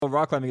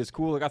rock climbing is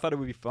cool. Like I thought it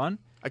would be fun.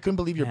 I couldn't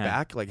believe your Man.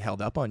 back like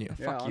held up on you.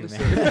 Yeah, Fuck you, honestly.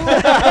 man.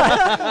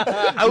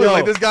 I was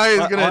like, this guy is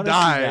gonna Honestly,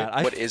 die.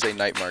 man, What is a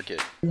night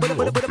market? Night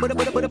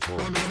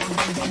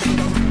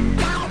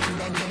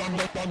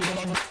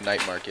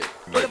market.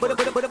 The Night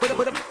Market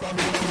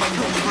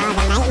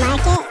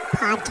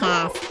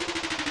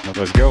Podcast.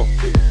 Let's go.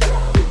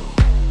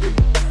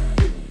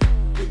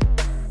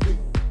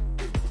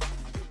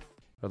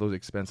 Are those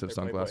expensive They're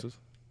Playboy. sunglasses?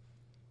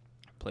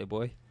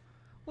 Playboy.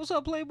 What's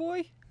up,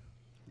 Playboy?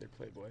 They're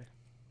Playboy.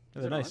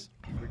 They're it nice.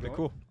 on? Are we They're going?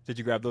 cool. Did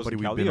you grab those Buddy, in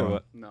we've Cali been or on.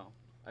 what? No,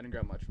 I didn't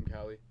grab much from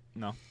Cali.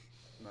 No.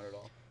 Not at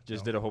all.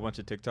 Just No. did a whole bunch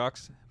of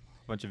TikToks, a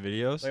bunch of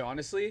videos. Like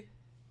honestly,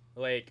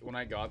 like when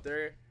I got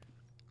there,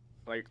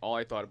 like all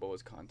I thought about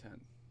was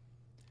content.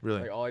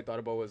 Really? Like all I thought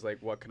about was like,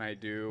 what can I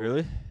do?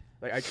 Really?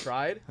 Like I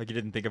tried. Like you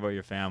didn't think about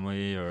your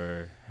family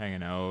or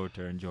hanging out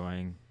or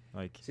enjoying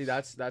like See,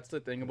 that's the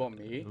thing about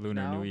me.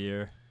 Lunar now. New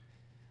Year.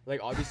 Like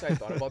obviously I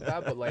thought about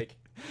that, but like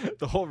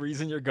The whole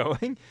reason you're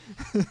going?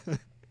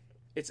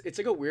 it's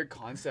like a weird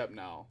concept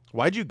now.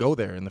 Why'd you go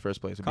there in the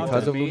first place? Content.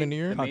 Because of The Lunar main- New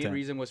Year? The main Content.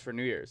 reason was for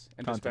New Year's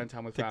and Content. to spend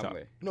time with TikTok.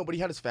 family. No, but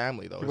he had his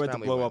family though. He His went to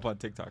family blow went. up on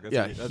TikTok. That's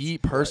Yeah, what that's- he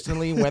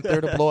personally went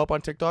there to blow up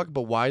on TikTok,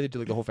 but why did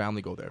like the whole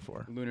family go there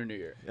for? Lunar New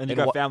Year. And you and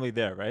got what- family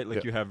there, right? Like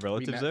Yeah. you have We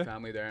relatives met there?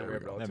 family there and There we we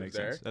have go. relatives That makes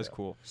there. sense. That's Yeah.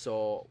 cool.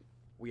 So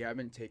we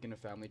haven't taken a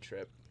family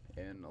trip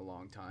in a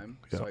long time.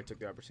 Yeah. So I took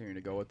the opportunity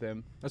to go with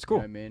him. That's You cool.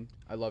 know what I mean?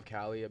 I love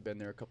Cali. I've been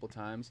there a couple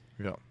times.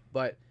 Yeah.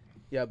 But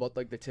yeah, about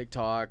like the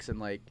TikToks and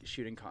like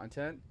shooting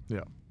content.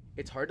 Yeah.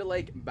 It's hard to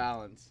like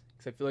balance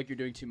because I feel like you're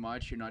doing too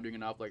much. You're not doing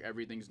enough. Like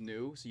everything's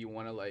new, so you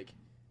want to like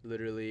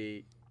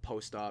literally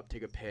post up,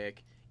 take a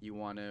pic. You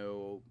want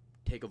to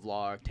take a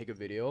vlog, take a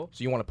video.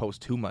 So you want to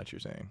post too much? You're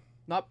saying?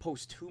 Not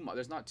post too much.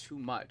 There's not too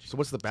much. So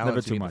what's the never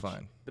balance too you need to much.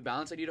 find? The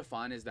balance I need to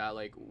find is that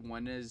like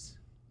when is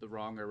the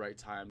wrong or right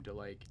time to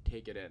like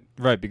take it in.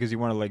 Right, because you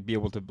want to like be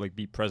able to like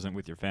be present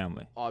with your family.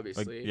 Like,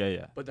 Obviously.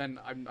 yeah. But then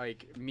I'm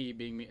like me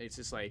being me. It's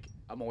just like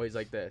I'm always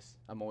like this.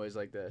 I'm always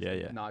like this.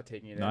 Yeah. Not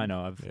taking it No, in. I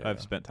know. Yeah.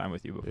 I've spent time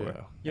with you before.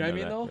 Yeah. You know what I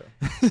mean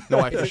that. though?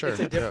 No, I It's for a, sure. it's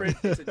a different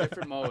it's a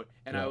different mode.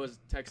 And Yeah. I was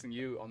texting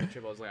you on the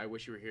trip. I was like, I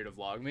wish you were here to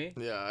vlog me.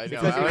 Yeah, I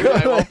know. Because I you was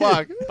like, could. oh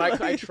fuck.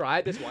 But I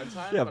tried this one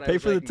time. Yeah, but I pay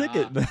was for the like,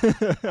 ticket.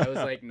 Nah. I was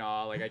like,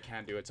 nah, like I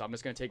can't do it. So I'm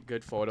just gonna take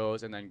good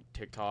photos and then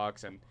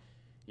TikToks and,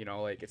 you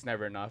know, like it's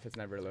never enough. It's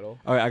never little.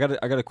 All right, I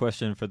got a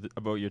question for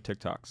about your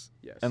TikToks.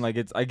 Yes. And like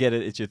I get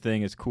it, it's your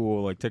thing, it's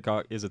cool. Like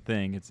TikTok is a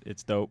thing,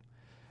 it's dope.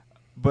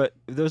 But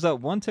there's that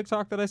one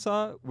TikTok that I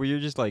saw where you're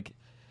just like,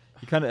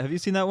 you kind of have you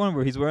seen that one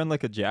where he's wearing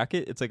like a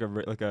jacket? It's like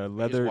a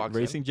leather walks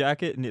racing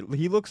jacket, and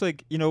he looks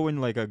like, you know, when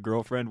like a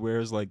girlfriend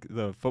wears like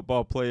the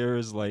football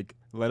players like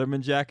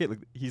Letterman jacket, like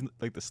he's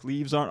like the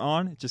sleeves aren't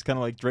on, it's just kind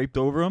of like draped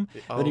over him.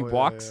 Then he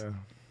walks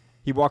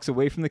he walks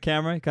away from the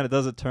camera, he kind of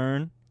does a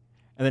turn.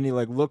 And then he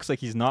like looks like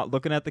he's not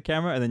looking at the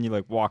camera, and then you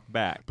like walk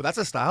back. But that's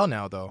a style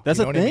now, though. That's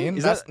you a know what thing? I mean?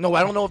 Is That's, that- no,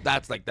 I don't know if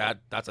that's like that.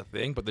 That's a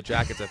thing, but the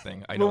jacket's a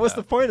thing. I know. Well, what's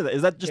that. the point of that?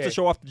 Is that just to Okay.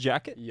 show off the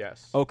jacket?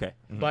 Yes. Okay.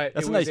 But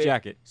That's it a was nice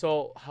jacket.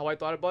 So how I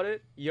thought about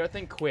it, you gotta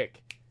think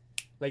quick.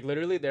 Like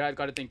literally, there I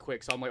gotta think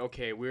quick. So I'm like,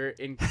 okay, we are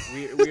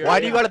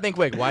Why do you gotta think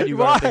quick? Why do you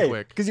gotta think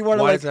quick? Because you want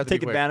to Why like does it have to be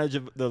take quick? advantage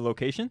of the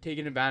location.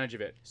 taking advantage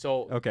of it?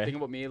 So Okay. think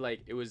about me,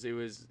 like it was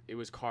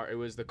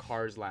the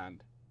Cars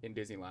Land in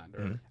Disneyland.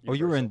 Or Oh,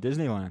 you were in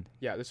Universal. Disneyland.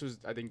 Yeah, this was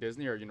I think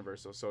Disney or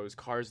Universal. So it was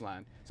Cars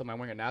Land. So I'm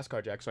wearing a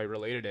NASCAR jacket, so I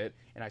related it,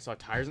 and I saw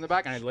tires in the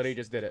back, and I literally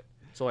just did it.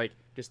 So like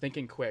just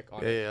thinking quick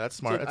on it. Yeah, that's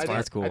smart. So That's I smart. think,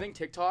 That's cool. I think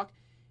TikTok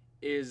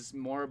is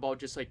more about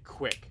just like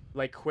quick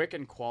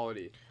and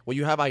quality. Well,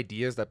 you have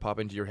ideas that pop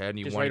into your head, and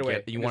you Just want right to away.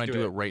 get, you Just want to do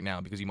do it. it right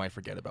now because you might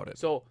forget about it.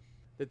 So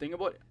the thing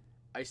about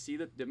I see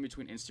the difference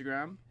between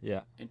Instagram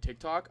Yeah. and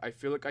TikTok. I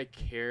feel like I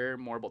care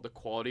more about the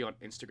quality on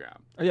Instagram.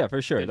 Oh yeah,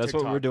 for sure. And That's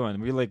what we're TikTok.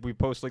 doing. We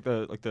post like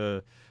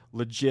the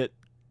legit,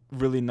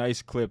 really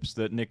nice clips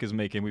that Nick is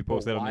making. We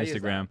post that on why is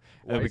that? Instagram,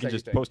 Why and we is can that, you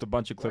just think? post a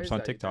bunch of Why clips is on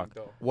that, you TikTok.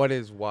 think, though? What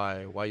is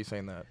why? Why are you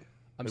saying that?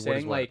 I'm Like, what is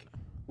saying what? like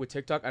with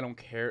TikTok, I don't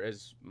care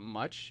as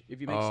much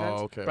if you make Oh,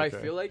 sense. okay, But okay.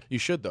 I feel like You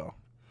should though.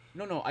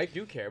 no, I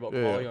do care about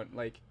Yeah, quality yeah. on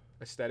like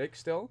aesthetic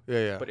still.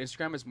 Yeah. But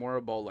Instagram is more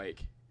about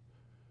like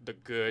the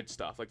good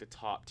stuff, like the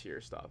top tier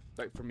stuff.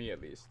 Like for me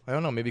at least. I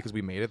don't know. Maybe because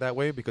we made it that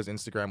way because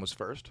Instagram was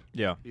first.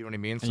 Yeah. You know what I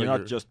mean? And you're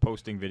not just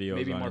posting videos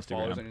Maybe on more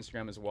followers Instagram. on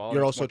Instagram as well.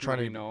 You're Just also more people trying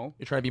to you know.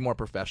 You're trying to be more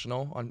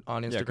professional on Yeah,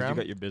 'cause Instagram. you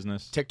got your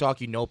business.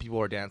 TikTok, you know people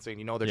are dancing.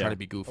 You know they're Yeah. trying to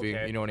be goofy.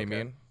 Okay, You know what okay.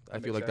 I mean? I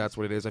That feel makes like that's sense.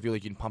 what it is. I feel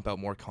like you can pump out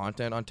more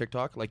content on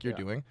TikTok like you're Yeah.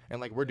 doing and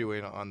like we're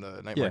doing on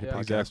the Night Yeah, Market podcast.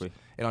 exactly.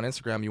 And on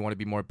Instagram, you want to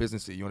be more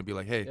businessy. You want to be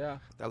like, hey, Yeah.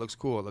 that looks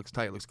cool. It looks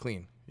tight. It looks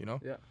clean. You know?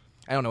 Yeah.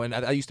 I don't know. And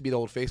that used to be the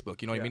old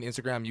Facebook. You know what I Yeah. mean?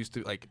 Instagram used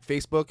to like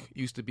Facebook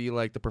used to be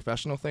like the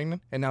professional thing,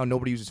 and now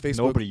nobody uses Facebook.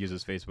 Nobody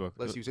uses Facebook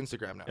Let's use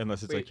Instagram now.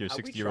 unless it's Wait, like your have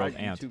we 60-year-old tried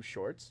aunt. YouTube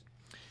Shorts?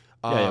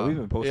 Yeah, we've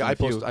been posting Yeah, a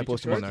few. I YouTube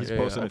post them on there. Shorts? He's Yeah,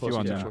 posted I a few post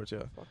on YouTube there. Shorts, yeah.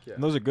 Fuck yeah.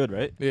 And those are good,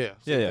 right? Yeah, Yeah,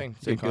 same yeah. thing.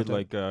 Get Same good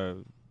content.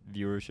 like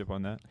viewership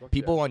on that. Fuck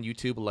People yeah. on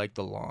YouTube like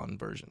the long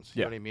versions. You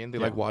Yeah. know what I mean? They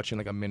Yeah. like watching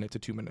like a minute to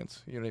 2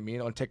 minutes. You know what I mean?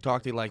 On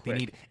TikTok, they Quick.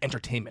 need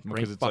entertainment right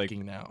Because it's like-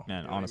 fucking now. Man,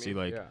 You know what I honestly,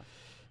 mean? like Yeah.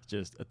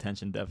 just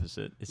attention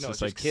deficit. It's No,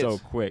 just it's like just so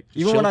kids. quick. Just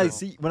Even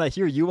children. when I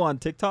hear you on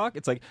TikTok,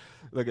 it's like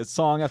a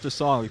song after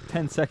song, like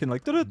 10-second,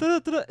 like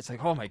da-da-da-da-da. It's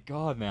like, oh my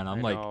god, man.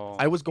 I'm like,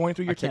 I was going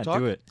through your I can't TikTok.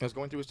 do it. I was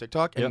going through his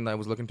TikTok, and I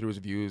was looking through his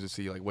views to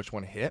see like which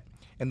one hit.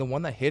 And the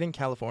one that hit in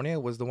California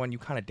was the one you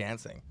kind of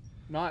dancing.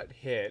 Not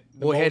hit.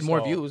 Well, it had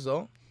more views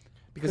though,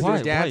 because Why? you were Why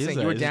is dancing.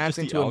 that? You were Is it just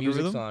dancing the to a music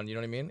algorithm? song. You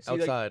know what I mean? See,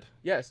 like, Outside.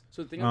 Yes.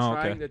 So the thing Oh, I'm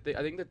trying okay.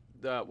 I think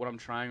that what I'm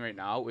trying right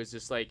now is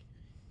just like,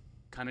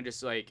 kind of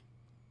just like,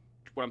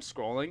 when I'm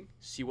scrolling,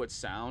 see what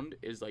sound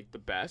is like the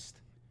best.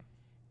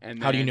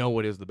 And How do you then- know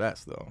what is the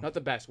best though? Not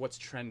the best. What's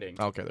trending?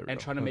 Okay, there we and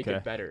go. trying to make Okay.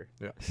 it better.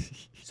 Yeah.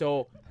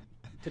 So,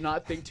 to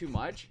not think too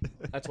much,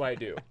 that's what I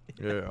do.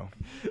 Yeah.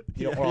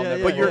 You know, or I'll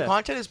never But your know.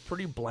 content is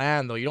pretty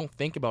bland though. You don't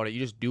think about it. You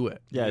just do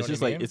it. yeah, You it's know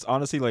just what I like mean? it's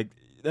honestly like,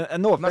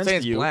 and no I'm not offense saying to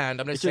it's you. bland.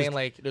 I'm just it's saying just-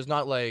 like there's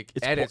not like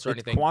It's edits or it's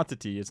anything.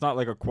 quantity. It's not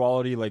like a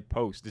quality like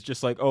post. It's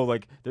just like, oh,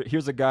 like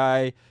here's a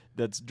guy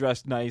that's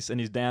dressed nice and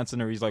he's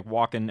dancing or he's like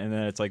walking, and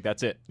then it's like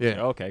that's it. Yeah. Like,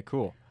 okay,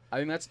 cool. I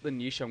think that's the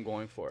niche I'm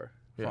going for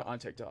Yeah. on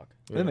TikTok.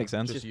 That makes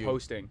sense. Just you.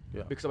 posting.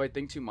 Yeah. Because if I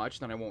think too much,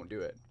 then I won't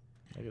do it.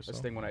 I guess That's so. the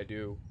thing when I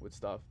do with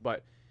stuff.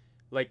 But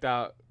like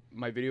that,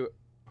 my video,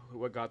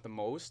 what got the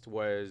most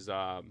was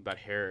that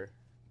hair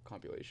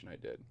compilation I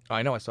did.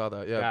 I know, I saw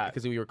that. Yeah, That.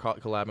 because we were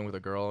collabing with a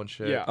girl and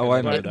shit. Yeah. Oh, I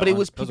And then- remember But, that but it one.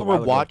 was That was a people were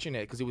while ago. watching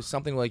it because it was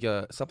something like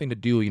something to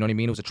do. You know what I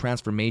mean? It was a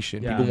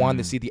transformation. Yeah. People wanted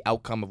to see the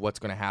outcome of what's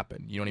going to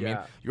happen. You know what I mean?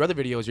 Yeah. Your other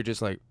videos, you're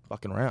just like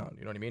fucking around.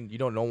 You know what I mean? You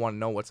don't want to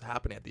know what's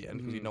happening at the end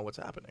because you know what's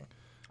happening.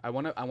 I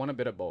want a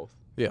bit of both.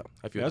 Yeah,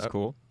 I feel That's that.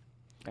 cool.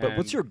 But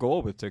what's And- your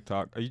goal with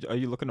TikTok? Are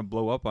you looking to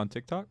blow up on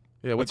TikTok?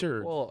 Yeah, what's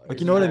your? Well, Like, you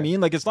isn't know what I that- mean?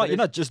 Like, it's not but you're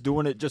not just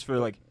doing it just for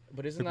like.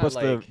 But isn't What's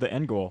that like? the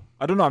end goal?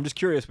 I don't know. I'm just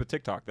curious with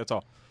TikTok. That's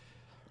all.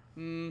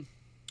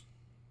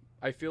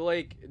 I feel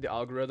like the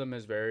algorithm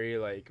is very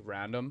like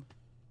random,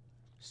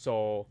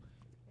 so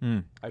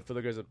Mm. I feel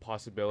like there's a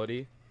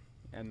possibility,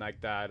 and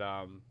like that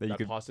you that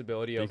could-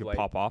 possibility You of could like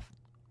pop off.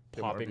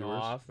 Get more popping viewers?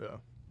 off. Yeah. You Did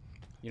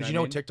know you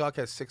know what I mean? TikTok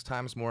has 6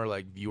 times more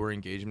like viewer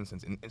engagement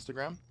since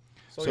Instagram?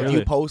 So yeah. if you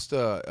Really? post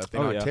a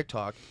thing Oh, on yeah.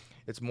 TikTok,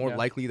 it's more Yeah.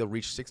 likely to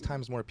reach 6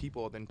 times more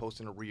people than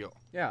posting a reel.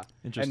 Yeah,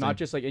 Interesting. and not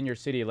just like in your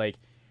city. Like,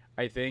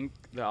 I think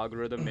the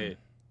algorithm it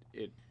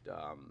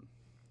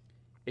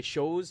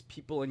shows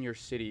people in your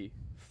city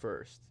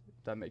first.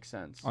 If that makes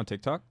sense. On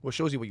TikTok? Well, it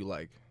shows you what you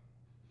like.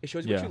 It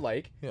shows you Yeah. what you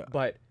like, Yeah.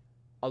 but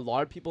a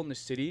lot of people in the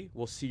city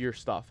will see your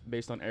stuff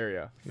based on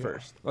area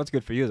first. Well, that's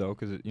good for you though,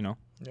 because you know.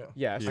 Yeah.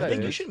 Yeah, so Yeah. I that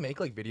think you is. should make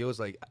like videos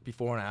like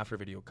before and after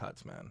video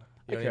cuts, man.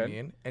 You I know what I could.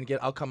 mean? And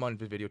I'll come on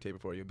videotape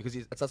it for you because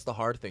that's the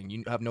hard thing.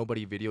 You have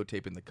nobody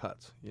videotaping the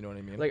cuts. You know what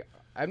I mean? Like,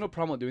 I have no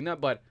problem with doing that,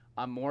 but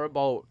I'm more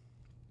about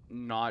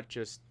not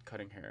just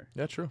cutting hair.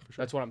 yeah, true. For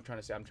sure. That's what I'm trying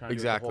to say. I'm trying to do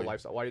Exactly. the whole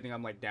lifestyle. Why do you think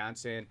I'm like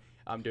dancing?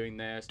 I'm doing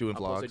this. Doing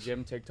I'm post a vlogs.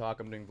 gym TikTok.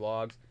 I'm doing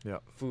vlogs. Yeah.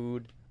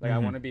 Food. Like I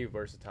Mhm. want to be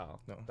versatile.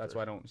 No, That's fair.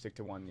 why I don't stick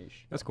to one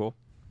niche. That's cool.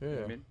 Yeah. You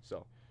know what I mean?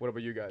 So, what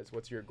about you guys?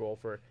 What's your goal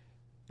for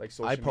like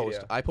social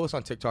media? I post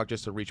on TikTok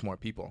just to reach more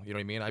people. You know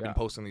what I mean? I've been Yeah.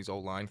 posting these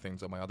O-line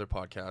things on my other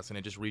podcasts, and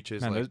it just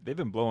reaches Man, like they've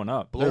been blowing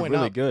up. They're Blowing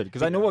really up. good.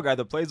 Because I know a guy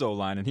that plays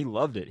O-line, and he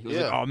loved it. He was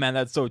like, Yeah. "Oh man,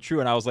 that's so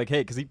true." And I was like, "Hey,"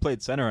 because he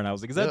played center, and I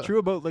was like, "Is that Yeah. true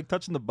about like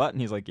touching the button?"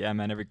 He's like, "Yeah,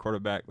 man. Every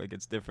quarterback, like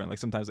it's different. Like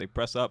sometimes they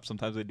press up,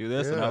 sometimes they do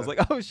this." And I was Yeah.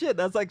 like, "Oh shit,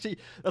 that's like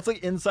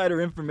insider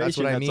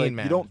information. what I that's mean, like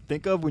man. you don't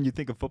think of when you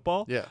think of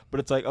football." Yeah.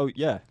 But it's like, oh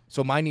yeah,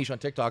 So my niche on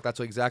TikTok,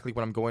 that's exactly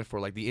what I'm going for,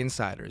 like the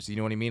insiders. You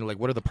know what I mean? Like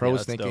what are the pros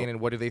that's thinking, dope. and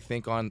what do they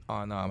think on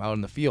out in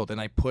the field? And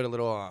I put a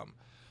little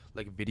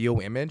like video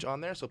image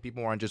on there, so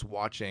people aren't just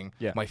watching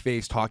Yeah. my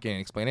face talking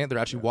and explaining it. They're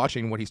actually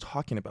watching what he's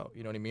talking about.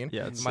 You know what I mean?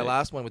 Yeah, it's My sick.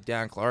 last one with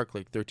Dan Clark,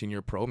 like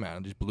 13-year pro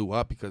man, just blew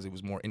up because it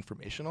was more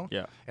informational.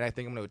 yeah, And I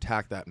think I'm going to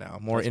attack that now.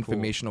 More That's cool.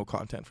 informational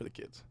content for the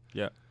kids.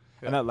 yeah.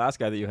 Yeah. And that last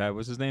guy that you had,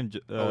 what's his name?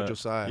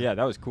 Josiah. Yeah,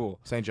 that was cool.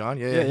 St. John,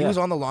 yeah. Yeah, He yeah. was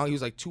on the long. He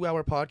was like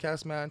 2-hour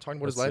podcast, man, talking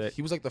about his That's life. sick.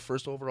 He was like the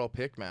first overall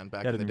pick, man,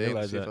 back Yeah, I in the didn't day in the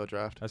realize that. CFL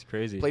draft. That's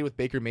crazy. Played with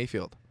Baker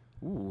Mayfield,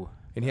 Ooh,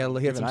 and he had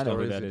Even some I know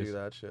who stories that to is. do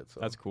that shit. So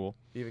that's cool.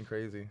 even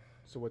crazy.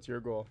 So, what's your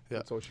goal Yeah.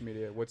 with social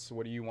media? What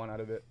do you want out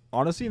of it?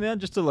 Honestly, man,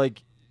 just to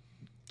like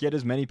get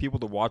as many people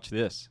to watch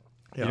this.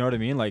 Yeah. You know what I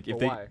mean? Like if But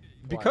they why?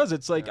 because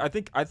it's like Yeah.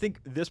 I think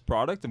this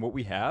product and what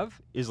we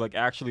have is like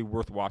actually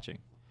worth watching.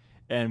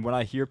 And when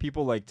I hear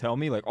people like tell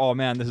me like, "Oh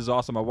man, this is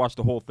awesome. I watched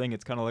the whole thing."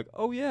 It's kind of like,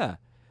 "Oh yeah.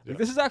 Like,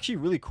 this is actually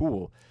really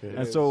cool." It And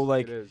It so is,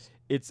 like it is.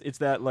 it's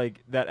that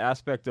like that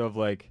aspect of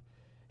like,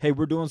 hey,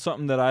 we're doing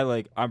something that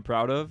I'm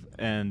proud of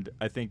and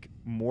I think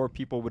more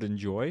people would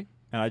enjoy,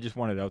 and I just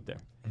want it out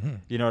there.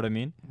 You know what I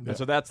mean? Yeah. And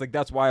so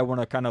that's why I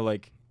want to kind of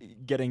like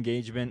get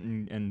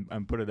engagement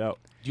and put it out.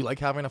 Do you like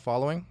having a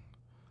following?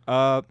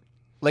 Uh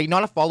Like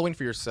not a following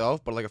for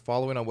yourself, but like a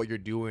following on what you're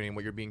doing and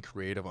what you're being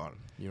creative on.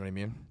 You know what I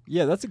mean?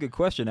 Yeah, that's a good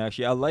question.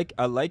 Actually,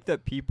 I like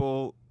that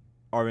people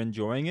are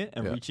enjoying it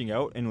and Yeah. reaching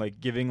out and like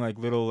giving like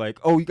little like,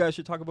 oh, you guys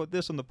should talk about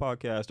this on the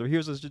podcast, or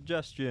here's a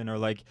suggestion, or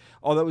like,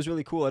 oh, that was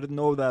really cool. I didn't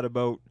know that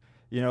about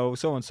you know,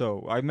 so and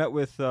so. I met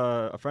with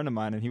a friend of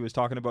mine, and he was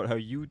talking about how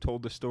you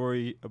told the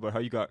story about how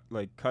you got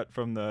like cut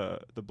from the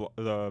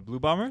Blue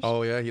Bombers.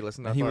 Oh yeah, he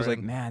listened. And he was like,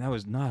 "Man, that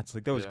was nuts!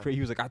 Like that was crazy."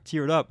 He was like, "I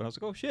teared up," and I was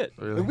like, "Oh shit!"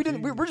 Really? Like, we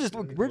didn't. We're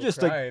just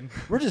crying.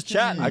 we're just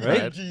chatting, I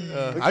right?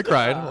 cried. I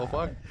cried. Oh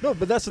fuck. No,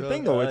 but that's the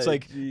thing though. It's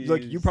like you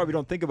jeez. probably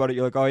don't think about it.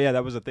 You're like, "Oh yeah,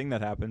 that was a thing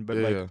that happened," but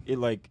Yeah,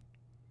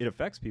 it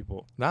affects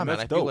people. Nah, And man,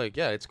 that's I feel dope. like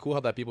it's cool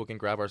how that people can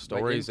grab our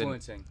stories like and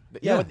influencing. yeah,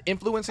 Yeah. with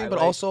influencing, I but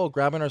like- also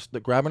grabbing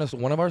us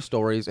one of our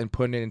stories and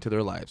putting it into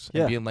their lives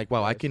Yeah. and being like,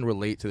 wow, I can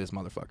relate to this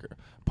motherfucker.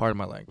 Part of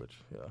my language.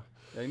 Yeah.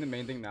 I think the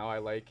main thing now I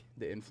like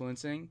the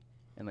influencing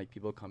and like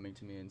people coming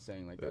to me and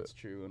saying like that's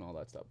true and all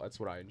that stuff. That's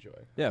what I enjoy.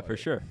 Yeah, Like, for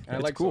sure. And I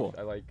It's like cool.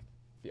 I like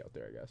be out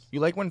there, I guess. You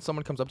like when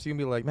someone comes up to you and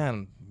be like,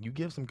 man, you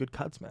give some good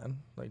cuts, man.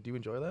 Like, do you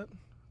enjoy that?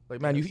 Like,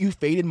 man, Yes. you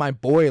faded my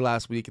boy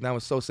last week and that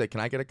was so sick. Can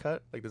I get a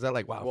cut? Like, is that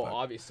like, wow, Well, fuck.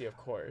 obviously, of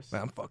course.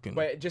 Man, I'm fucking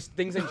But just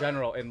things in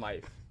general in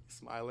life.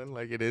 smiling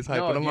like it is, No,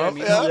 hyping him you know what I up.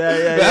 mean?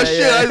 Yeah, That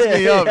shit hypes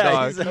me up,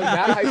 dog. he's- No,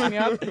 that hypes me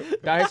up.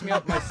 That hypes me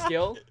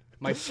up.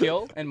 My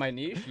skill and my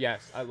niche.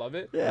 Yes, I love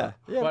it. Yeah,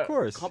 but of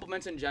course.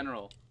 Compliments in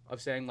general of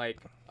saying like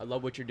I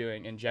love what you're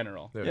doing in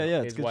general. Yeah. Yeah,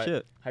 it's is good what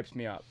shit. hypes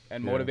me up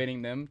and Yeah.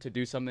 motivating them to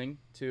do something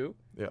too.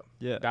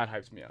 Yeah. That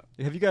hypes me up.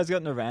 Have you guys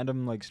gotten a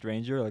random like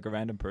stranger, like a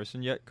random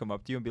person yet come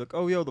up to you and be like,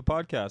 "Oh, yo, the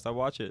podcast, I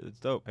watch it. It's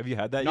dope." Have you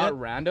had that Not yet?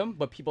 random,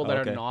 but people that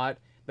Okay. are not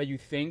that you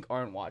think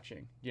aren't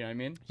watching. You know what I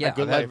mean? Yeah,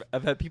 Good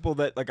I've had people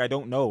that like I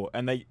don't know,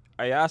 and I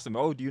asked them,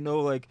 "Oh, do you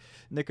know like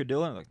Nick or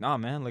Dylan?" I'm like, "Nah,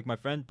 man. Like my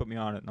friend put me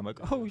on it," and I'm like,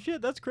 "Oh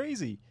shit, that's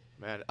crazy."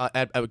 Man,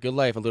 at Good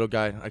Life, a little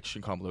guy, I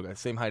shouldn't call him a little guy,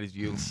 same height as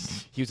you.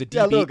 He was a DB.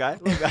 Yeah, little guy.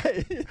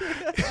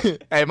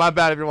 Hey, my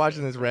bad if you're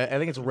watching this, Rhett. I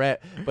think it's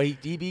Rhett. But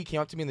DB came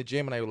up to me in the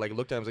gym and I like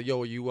looked at him. I was like,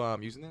 "Yo, are you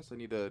using this? I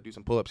need to do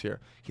some pull-ups here."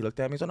 He looked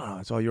at me. He's like, "No,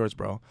 it's all yours,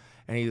 bro."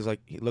 And he was like,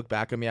 he looked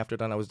back at me after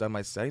I was done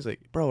my set. He's like,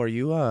 "Bro, are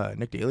you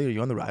Nick Daly? Are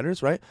you on the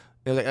Riders, right?"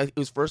 And it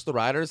was first the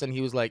Riders, and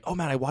he was like, "Oh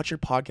man, I watch your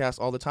podcast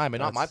all the time,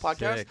 and not my That's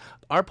podcast, sick.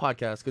 our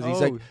podcast." Because he's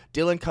Oh. like,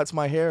 "Dylan cuts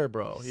my hair,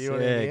 bro." You know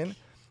what I Sick. mean?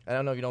 I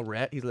don't know if you know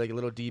Rhett. He's like a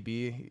little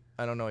DB.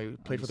 I don't know. He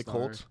played for the star.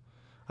 Colts.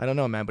 I don't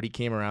know, man, but he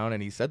came around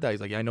and he said that. He's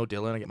like, "Yeah, I know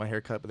Dylan. I get my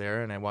hair cut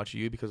there, and I watch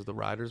you because of the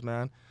Riders,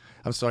 man."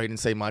 I'm sorry, he didn't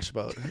say much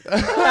about.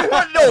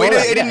 No, he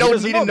didn't know.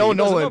 He didn't know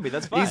Nolan.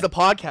 That's He's fine. the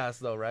podcast,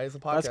 though, right? It's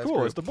the podcast. That's cool.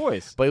 group. It's the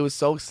boys. But it was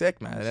so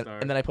sick, man. And,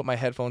 Start. and then I put my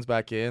headphones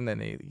back in,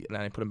 and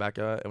I put them back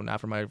and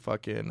after my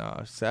fucking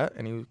set,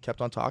 and he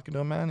kept on talking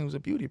to him, man. He was a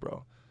beauty,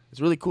 bro. It's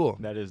really cool.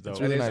 That is dope.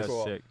 really nice. That's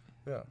Cool. sick.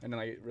 Yeah. And then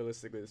like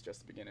realistically, it's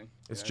just the beginning.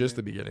 It's just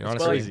the beginning, It's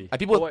honestly. crazy.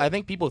 But I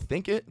think people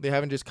think it. They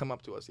haven't just come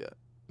up to us yet.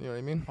 You know what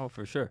I mean? Oh,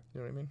 for sure.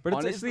 You know what I mean? But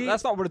Honestly,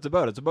 that's not what it's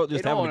about. It's about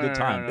just having a good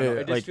time. No. It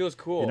Like, just feels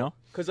cool. you know?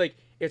 Because like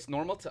it's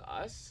normal to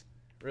us,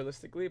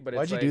 realistically, but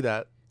Why'd it's you like, do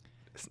that?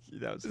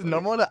 That was It's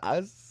normal to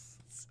us.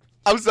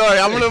 I'm sorry.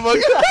 I'm gonna fuck.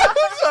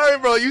 I'm sorry,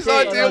 bro. You saw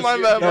it Okay, too. that My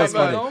was- bad. that was My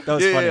funny. bad. That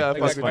was Yeah, funny. yeah, Like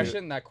fuck that you.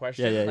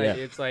 question, Yeah, like yeah.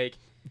 it's like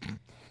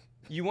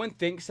you wouldn't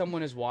think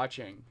someone is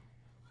watching,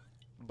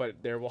 but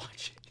they're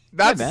watching.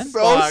 That's man. so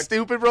Fuck.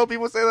 stupid, bro.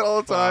 People say that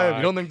all the time. You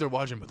Fuck. don't think they're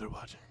watching, but they're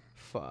watching.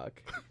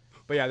 Fuck.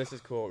 But yeah, this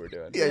is cool what we're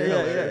doing. Yeah, Yeah, you're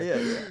yeah,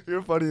 hilarious. yeah.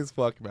 You're funny as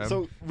fuck, man.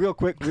 So real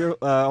quick,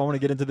 I want to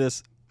get into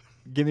this.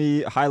 Give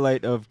me a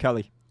highlight of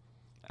California,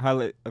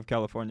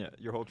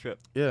 your whole trip.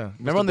 yeah, the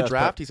remember on the best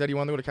draft, part? he said he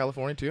wanted to go to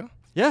California too.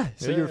 Yeah,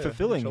 so you're Yeah,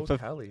 fulfilling chose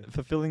Cali.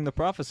 fulfilling the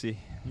prophecy.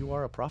 You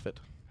are a prophet.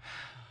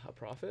 A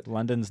profit.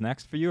 London's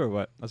next for you, or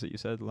what? That's what you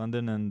said.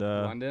 London and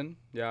London.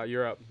 Yeah,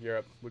 Europe.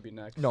 Europe would be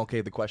next. No, okay.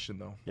 The question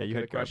though. yeah, you Okay,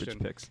 had the garbage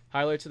question. picks.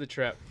 Highlights of the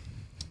trip.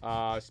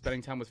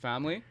 Spending time with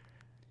family.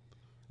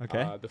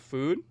 Okay. The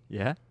food.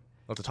 Yeah.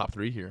 That's the top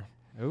 3 here.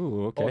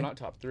 Oh, okay. Oh, not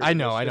top 3. I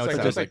know, It's it like-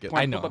 sounds just like it.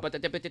 point- I know.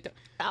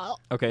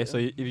 Okay, so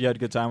you had a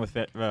good time with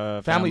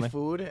Family, family.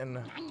 food, and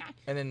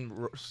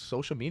then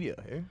social media.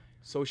 Eh?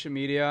 Social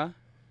media.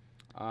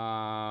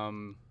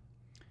 The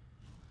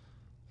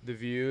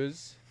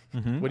views.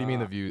 Mm-hmm. What do you mean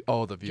the Uh, view?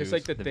 Oh, the views. Just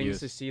like the The things views.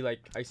 to see. Like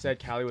I said,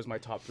 Cali was my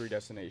top 3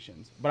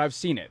 destinations, but I've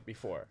seen it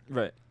before.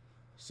 Right.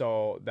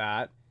 So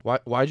that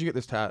Why'd you get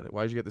this tat?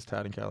 Why'd you get this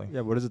tat in Cali? Yeah.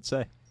 What does it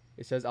say?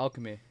 it says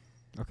alchemy,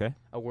 Okay.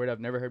 a word I've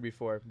never heard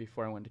before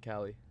I went to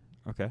Cali.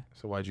 Okay.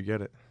 So why'd you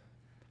get it?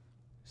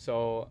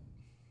 So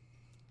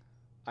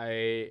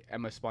I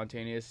am a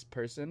spontaneous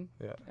person,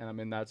 Yeah. and I'm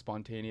in that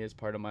spontaneous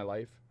part of my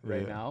life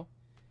right Yeah. now.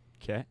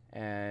 Okay.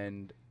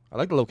 And I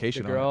like the the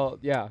location. on it. girl,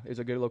 yeah, it's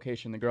a good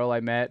location. The girl I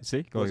met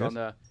See, go was like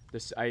on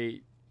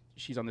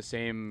she's on the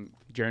same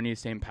journey,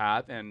 same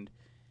path, and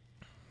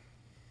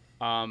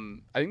I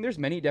think there's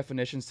many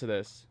definitions to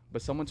this,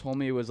 but someone told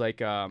me it was like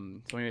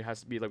something that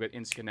has to be like an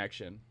instant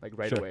connection, like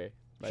right Sure. away.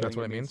 Like, That's I think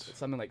what it means?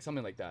 Something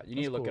like that. You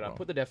need That's to look cool, it up. bro.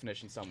 Put the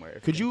definition somewhere.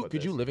 if Could can you put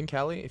could you this. live in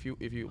Cali if you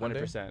one day?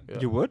 100%. Yeah.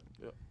 You would?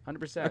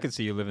 100%. I could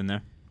see you living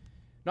there.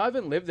 No, I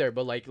haven't lived there,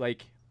 but like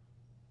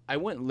I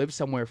wouldn't live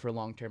somewhere for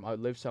long term. I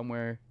would live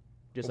somewhere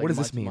just What like does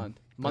this mean? month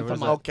What to is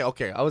month.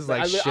 Okay. I was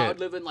like, I shit. would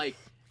live in like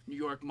New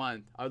York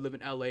month. I would live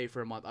in LA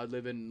for a month. I would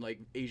live in like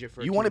Asia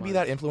for. You want to be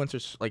that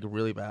influencer like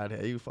really bad?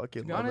 Hey, you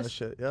fucking To be love that honest,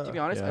 shit. Yeah. To be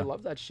honest, Yeah. I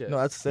love that shit. No,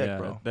 that's sick, yeah,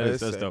 bro. That's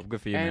sick. dope.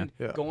 Good for you, and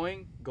man.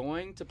 Yeah.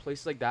 going to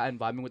places like that and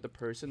vibing with the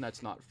person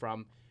that's not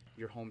from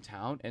your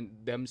hometown and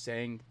them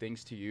saying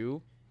things to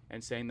you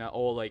and saying that,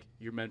 oh, like,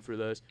 you're meant for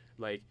this,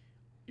 like,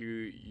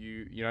 you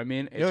know what I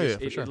mean? It's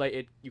for sure.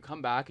 You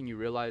come back and you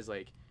realize,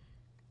 like,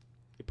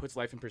 it puts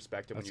life in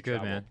perspective when you good,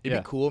 travel. man. It'd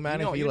be cool,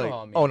 man, if you like.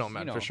 how it Oh means, no,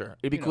 man, you know. for sure.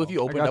 It'd be You cool if know. you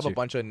I opened got up a you.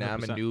 bunch of Nam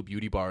 100%. and New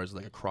beauty bars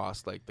like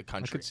across like the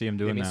country. I could see him You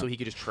know what doing I mean? that. So he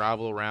could just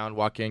travel around,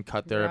 walk in,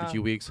 cut there every Yeah,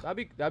 few weeks,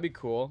 That'd be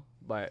cool,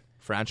 but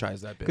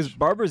franchise that Because bitch.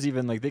 barbers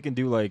even like they can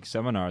do like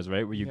seminars,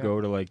 right? Where you Yeah.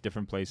 go to like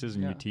different places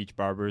and you Yeah. teach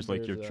barbers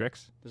like your There's a-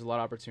 tricks. there's a lot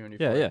of opportunity.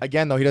 Yeah, for yeah. It.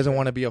 Again, though, he doesn't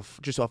want to be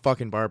just a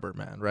fucking barber,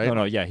 man, right?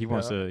 No, yeah, he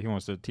wants Yeah.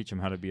 to teach him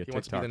how to be a He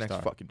wants to be TikTok the next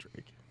star. fucking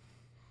Drake.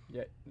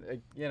 Yeah,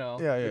 like, you know,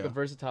 Yeah, like yeah. a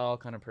versatile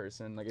kind of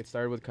person. Like, it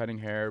started with cutting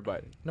hair,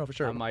 but No, for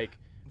sure. I'm like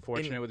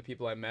fortunate with the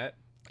people I met.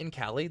 In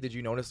Cali, did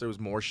you notice there was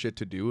more shit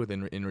to do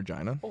than in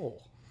Regina? Oh,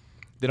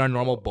 Than our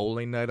normal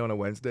bowling night on a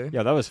Wednesday?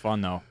 Yeah, that was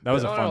fun though. That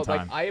was a fun no,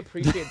 time. Like, I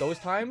appreciate those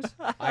times.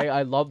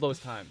 I love those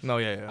times. No,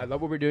 yeah. I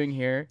love what we're doing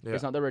here. Yeah.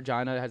 It's not that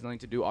Regina has nothing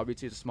to do.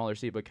 Obviously, it's a smaller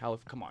city, but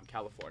come on,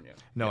 California.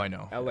 No, I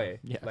know. LA.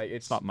 yeah, Like,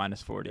 it's not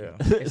minus 40. Yeah.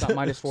 it's not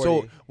minus 40.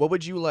 So, what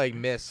would you like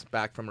miss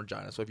back from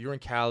Regina? So, if you were in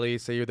Cali,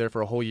 say you're there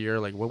for a whole year,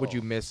 like, what would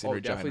you miss in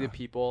Regina? Definitely the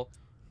people,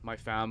 my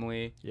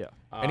family. yeah.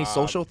 Any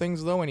social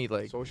things though? Any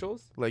like,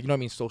 socials? like you know what I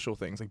mean? Social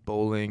things like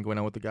bowling, going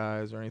out with the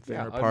guys, or anything,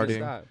 Yeah, or I'd miss partying.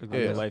 that. Like I'd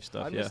real miss- life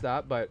stuff, I'd yeah. miss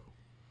that, but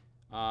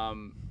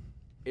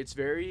it's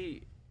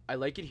very. I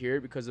like it here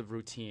because of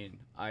routine.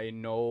 I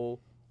know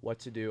what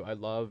to do. I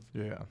love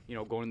Yeah.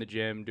 going to the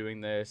gym,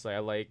 doing this. Like, I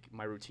like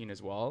my routine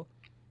as well,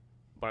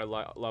 but I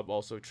love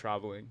also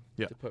traveling.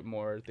 Yeah. To put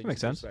more things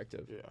makes in sense.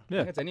 perspective. Yeah. I Yeah.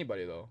 think it's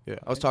anybody though. Yeah,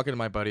 I was talking to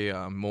my buddy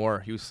Moore.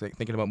 He was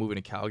thinking about moving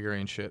to Calgary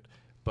and shit,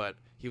 but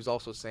he was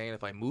also saying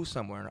if I move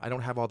somewhere, I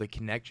don't have all the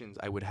connections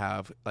I would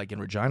have like in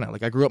Regina.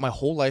 Like I grew up my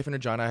whole life in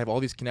Regina. I have all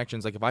these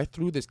connections. Like if I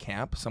threw this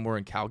camp somewhere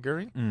in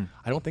Calgary,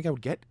 I don't think I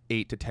would get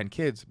 8 to 10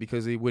 kids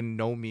because they wouldn't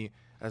know me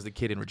as the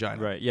kid in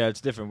Regina. Right. Yeah, it's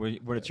different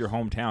when it's your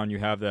hometown. You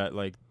have that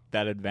like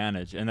that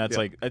advantage, and that's Yeah.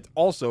 like it's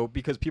also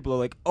because people are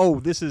like,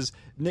 oh, this is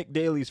Nick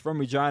Daly's from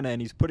Regina,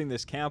 and he's putting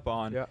this camp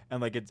on, Yeah. and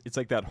like it's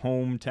like that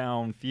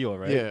hometown feel,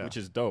 right? Yeah. Which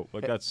is dope.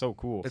 Like that's so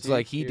cool. It's See,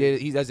 like he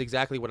here- does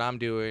exactly what I'm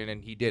doing,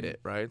 and he did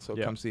it, right? So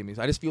Yeah. come see me.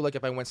 So I just feel like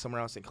if I went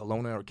somewhere else in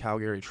Kelowna or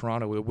Calgary or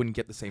Toronto, it wouldn't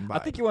get the same vibe. I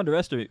think you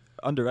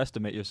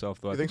underestimate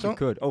yourself though. I You think you so?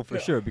 could. Oh, for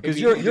Yeah. sure, because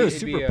be- you're it'd a be-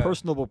 super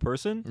personable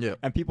person, Yeah.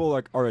 and people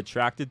like are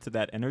attracted to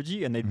that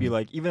energy, and they'd be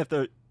like,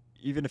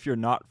 even if you're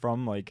not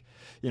from like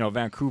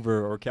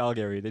Vancouver or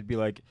Calgary, they'd be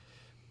like,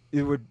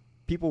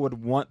 people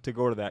would want to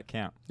go to that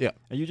camp. Yeah.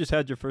 And you just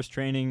had your first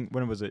training.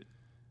 When was it?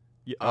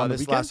 On the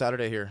this weekend? last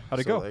Saturday here. How'd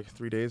it So, go? Like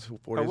 3 days,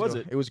 4 How days was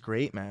ago. it? It was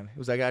great, man. It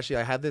was like actually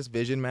I had this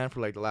vision, man,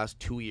 for like the last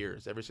 2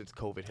 years, ever since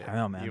COVID hit. I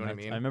know, man. You know what I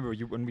mean? I remember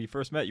when we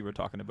first met, you were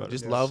talking about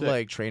Just it. love Sick.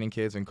 like training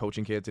kids and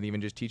coaching kids and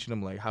even just teaching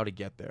them like how to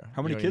get there.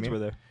 How many kids were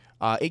there?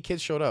 8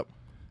 kids showed up.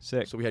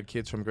 Sick. So we had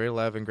kids from grade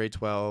 11, grade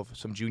 12,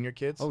 some junior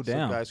kids. Oh, Some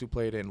damn. guys who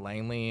played in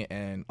Langley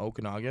and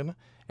Okanagan,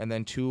 and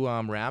then 2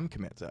 Ram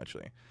commits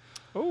actually.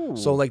 Oh.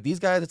 So like these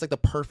guys, it's like the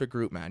perfect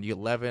group, man. You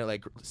 11,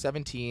 like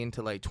 17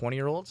 to like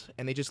 20-year-olds,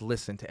 and they just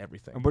listen to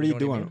everything. And what are you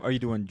know what I doing? mean? Are you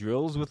doing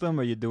drills with them?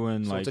 Are you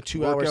doing So like it's a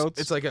 2 hours. workouts?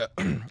 It's like a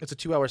it's a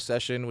 2-hour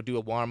session. We do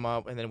a warm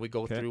up, and then we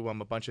go Okay. through a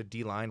bunch of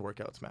D line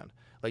workouts, man.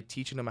 Like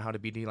teaching them how to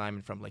be D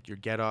lineman from like your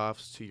get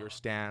offs to your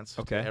stance,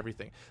 Okay. to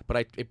everything. But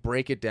I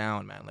break it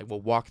down, man. Like we'll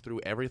walk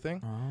through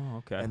everything, Oh,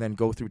 okay. and then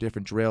go through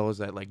different drills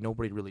that like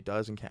nobody really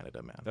does in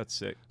Canada, man. That's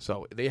sick.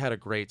 So they had a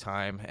great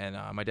time, and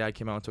my dad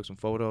came out and took some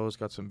photos,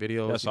 got some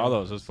videos. I you saw know.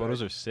 those. Those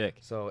photos are sick.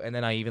 So and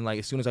then I even like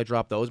as soon as I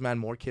dropped those, man,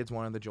 more kids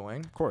wanted to join.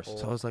 Of course.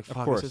 So I was like, Of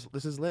fuck, course.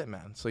 this is lit,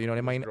 man. So you know what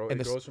I mean? It And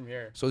this, grows from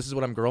here. so this is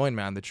what I'm growing,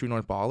 man. The True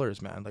North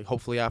Ballers, man. Like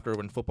hopefully after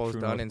when football's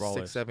True done North in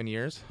Ballers. 6-7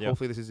 years, Yep.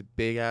 hopefully this is a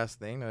big ass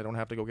thing. I don't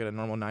have to go get a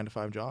normal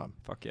 9-to-5 job.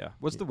 Fuck yeah.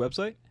 What's the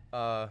website?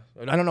 I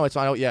don't know. It's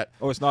not out yet.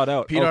 Oh, it's not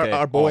out. Peter, okay.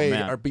 our boy, Oh,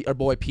 man. our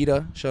boy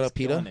Peta. Shout out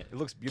He's killing Peta. It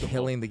looks beautiful.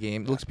 Killing the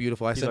game. It looks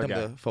beautiful. I He's sent our him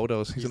guy. the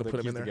photos. He's gonna put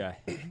him in the there.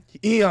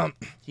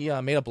 guy. He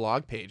made a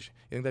blog page.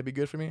 You think that'd be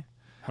good for me?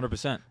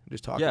 100%.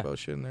 Just talk Yeah. about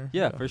shit in there.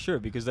 Yeah, for sure.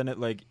 Because then it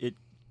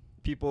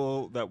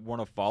people that want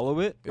to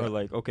follow it Yeah. are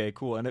like, okay,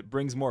 cool, and it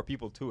brings more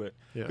people to it.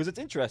 Yeah. Because it's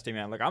interesting,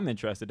 man. Like I'm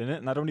interested in it,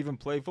 and I don't even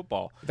play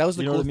football. That was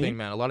the You know cool what I thing, mean?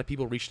 man. A lot of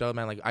people reached out,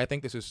 man. Like, I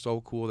think this is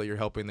so cool that you're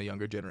helping the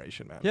younger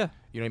generation, man. Yeah.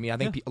 You know what I mean? I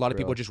think Yeah. a lot of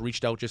people Real. just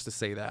reached out just to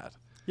say that.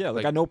 Yeah,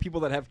 like Like- I know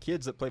people that have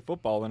kids that play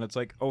football, and it's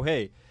like, oh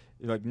hey,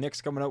 like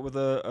Nick's coming out with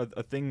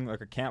a thing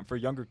like a camp for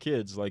younger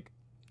kids. Like,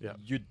 Yeah.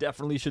 you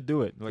definitely should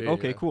do it. Like, Yeah,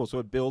 okay, yeah. cool. So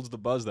it builds the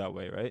buzz that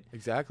way, right?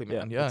 Exactly,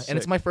 man. Yeah, Yeah. that's And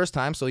it's sick. my first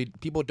time, so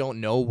people don't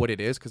know what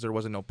it is because there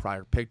wasn't no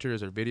prior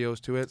pictures or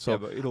videos to it. So yeah,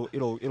 but it'll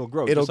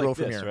grow. It'll just like grow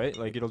from this, here. right?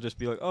 Like it'll just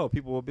be like, oh,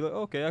 people will be like,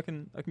 okay, I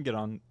can get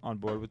on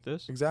board with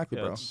this. exactly,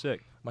 Yeah, bro. it's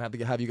sick. Might have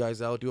to have you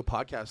guys out do a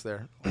podcast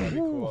there. That'd be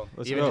cool.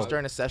 Let's Even go. just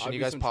during a session, I'll you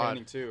do guys some pod.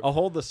 training too. I'll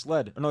hold the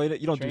sled. No, you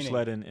don't do Training.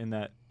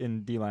 sled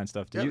in D-line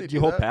stuff. Do Yeah, you? they Do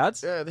you hold that.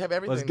 pads? Yeah, they have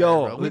everything. Let's there,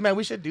 go. bro. Man,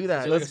 we should do that.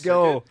 Is there, like, let's a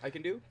go. circuit I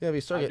can do. Yeah, we I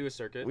start do a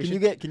circuit. We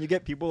Can should- you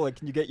get people like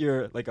can you get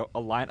your like a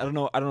line? I don't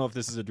know if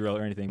this is a drill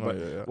or anything, Oh, but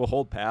yeah, yeah. we'll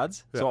hold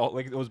pads. Yeah. So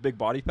like those big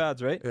body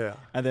pads, right? Yeah.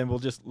 And then we'll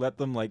just let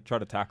them like try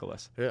to tackle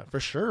us. Yeah, for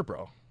sure,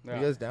 bro. Are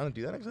you guys down to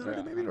do that next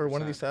Saturday, maybe, or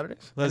one of 100%. these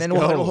Saturdays? Let's and then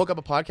go. we'll hook up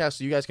a podcast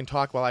so you guys can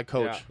talk while I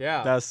coach.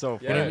 Yeah. That's so You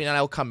fun. know what I mean? And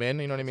I'll come in.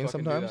 You know what I mean? Let's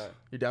fucking do Sometimes. that.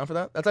 You down for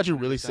that? That's actually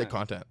really sick 100%.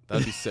 content.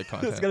 That'd be sick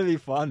content. It's gonna be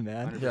fun,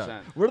 man. 100%.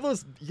 Yeah. What are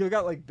those? You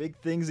got like big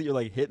things that you're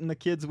like hitting the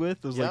kids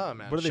with? Those Yeah, like,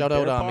 man. What are they, Shout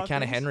out bear paw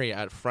McKenna things? Henry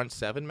at Front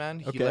 7, man.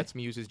 He Okay. lets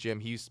me use his gym.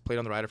 He's played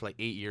on the Rider for like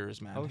 8 years,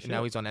 man. Oh, And shit.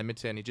 now he's on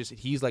Edmonton.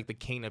 He's like the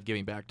king of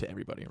giving back to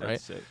everybody, right?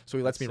 That's sick. So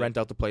he lets That's me sick. rent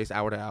out the place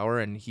hour to hour,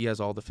 and he has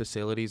all the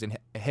facilities. And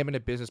him and a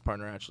business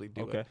partner actually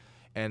do Okay. it.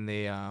 And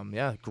they,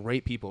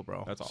 great people,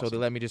 bro. That's So they awesome.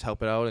 let me just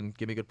help it out and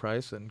give me a good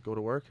price and go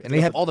to work. And they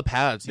have all the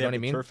pads, you They know have what I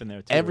the mean? turf in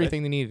there too,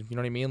 Everything they need, you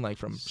know what I mean? Like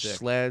from Sick.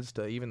 sleds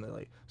to even the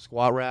like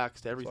squat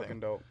racks to Fucking everything.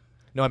 dope.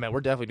 No, man,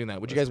 we're definitely doing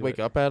that. Would you Let's guys do wake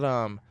it. up at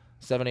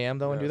 7 a.m.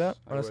 though and do that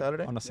Yes, I on a would.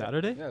 Saturday? Right? On a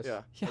Saturday? Yes.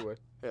 Yeah. Yeah. I would.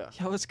 Yeah.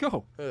 Yeah, let's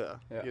go. Yeah.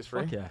 Yeah. You guys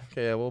free? Fuck yeah.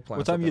 Okay, yeah, we'll plan.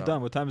 What time are you something out.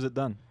 done? What time is it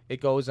done?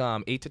 It goes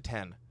 8 to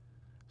 10.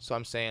 So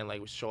I'm saying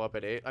like we show up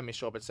at 8. I mean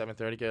show up at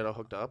 7:30, get it all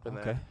hooked up, and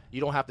Okay. then you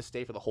don't have to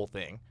stay for the whole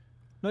thing.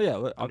 No, yeah,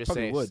 I'm I just probably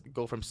saying would.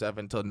 go from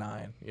 7 till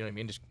 9. You know what I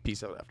mean? Just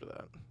peace out after that. You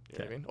know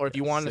what I Okay. mean? Or if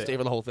you Yeah, wanted to sick. stay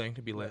for the whole thing,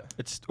 to be lit.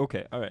 It's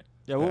okay. All right.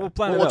 Yeah, Yeah. we'll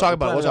plan it We'll out. talk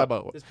about it. plan We'll it talk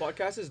out. about it. This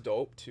podcast is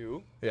dope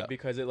too. Yeah.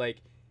 Because it like,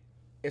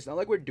 it's not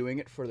like we're doing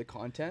it for the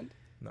content,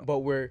 No. but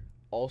we're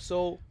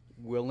also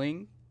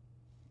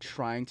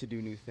trying to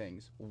do new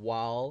things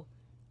while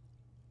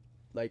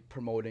like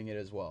promoting it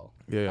as well.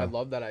 Yeah. I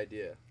love that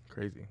idea.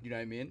 Crazy. You know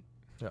what I mean?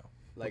 Yeah.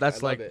 Like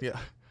That's I love like it. yeah.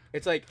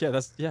 It's like Yeah,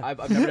 that's yeah. I've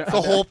never. That's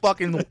the whole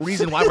fucking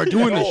reason why we're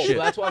doing No, this shit.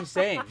 That's what I'm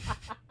saying.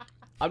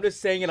 I'm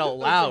just saying it out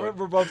We're, loud.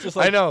 we're both just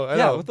I like, know, I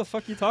yeah, know. what the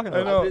fuck are you talking I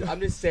about? know. I'm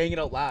just saying it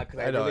out loud because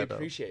I, I know, really I know.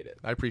 appreciate it.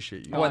 I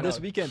appreciate you. No, Oh, I and this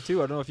know. weekend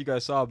too. I don't know if you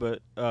guys saw,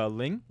 but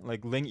Ling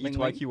Eats Ling?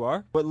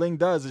 YQR. What Ling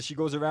does is she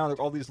goes around like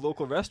all these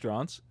local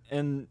restaurants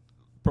and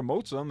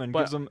promotes them and But-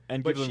 gives them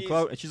but gives them she's-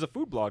 clout. And she's a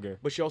food blogger.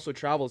 But she also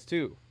travels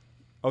too.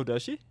 Oh,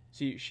 does she?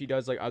 She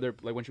does like other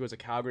like when she was at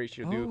Calgary,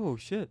 she'll do. Oh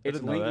shit! I It's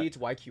didn't know Ling that. Eats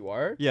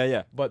YQR. Yeah,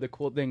 yeah, But the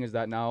cool thing is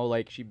that now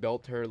like she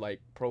built her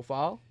like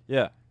profile.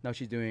 yeah. Now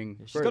she's doing.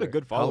 She's got a further.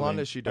 good How following. long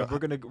does she do- And we're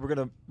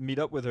gonna meet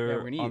up with Yeah, her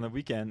we're gonna on eat. the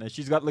weekend, and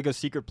she's got like a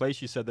secret place.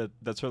 She said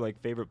that's her like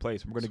favorite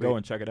place. We're gonna Sweet. go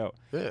and check it out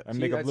Yeah. and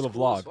See, make a that's little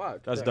cool as vlog.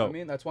 fuck. That's Yeah, dope. I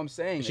mean, that's what I'm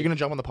saying. Is she gonna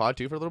jump on the pod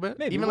too for a little bit?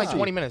 Maybe, Even we'll like see.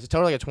 20 minutes. Tell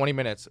her like a 20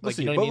 minutes. We'll Like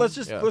see. you know But what I mean? let's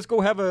just Yeah. let's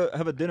go have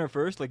a dinner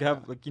first. Like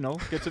have like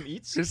get some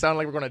eats. Just sound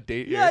like we're going on a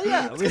date Yeah, here.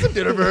 yeah. Let's get some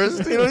dinner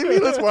first. You know what I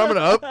mean? Let's warm it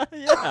up.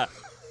 Yeah,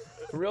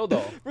 For real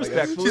though.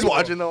 Respectfully. She's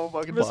watching the whole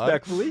fucking pod.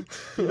 respectfully.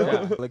 You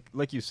know? Yeah.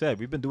 Like you said,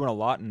 we've been doing a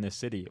lot in this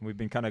city, and we've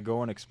been kind of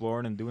going,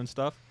 exploring, and doing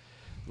stuff.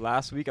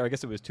 Last week, or I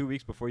guess it was 2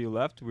 weeks before you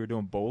left, we were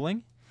doing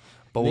bowling.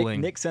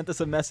 Bowling. Nick sent us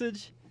a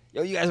message.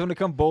 Yo, you guys want to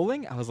come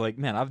bowling? I was like,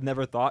 man, I've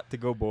never thought to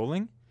go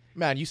bowling.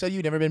 Man, you said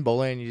you'd never been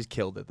bowling and you just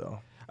killed it though.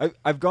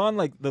 I've gone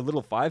like the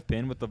little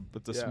 5-pin with the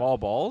Yeah. small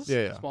balls.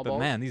 Yeah, yeah. Small But balls?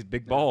 man, these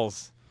big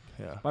balls,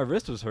 Yeah. my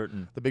wrist was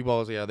hurting. The big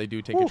balls, yeah, they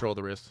do take Whew. control of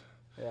the wrist.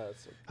 Yeah.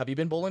 That's, Have you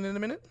been bowling in a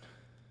minute?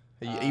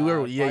 You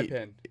were, yeah,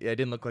 5-pin. yeah, it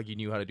didn't look like you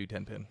knew how to do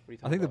 10 pin. What are you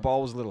I think the talking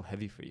ball was a little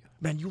heavy for you.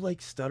 Man, you like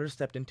stutter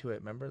stepped into it.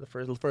 Remember the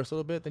first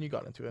little bit, then you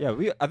got into it.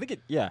 Yeah, I think it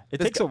This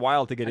takes guy- a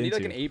while to about? get I need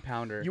into. like an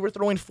 8-pounder. You were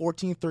throwing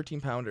 14,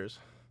 13 pounders.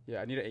 Yeah,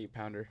 I need an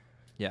 8-pounder.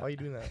 yeah. Why are you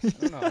doing that? I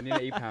don't know. I need an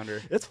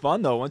 8-pounder. It's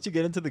fun though. Once you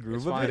get into the groove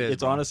It's of fun. it, It is,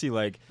 it's bro. honestly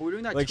like But we're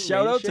doing that. like two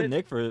shout lane out to shit.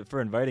 Nick for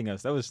inviting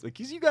us. That was like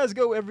 'cause you guys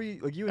go every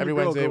like you and Every your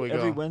girl Wednesday go we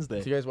every go.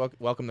 Wednesday. So you guys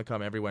welcome to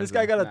come every Wednesday.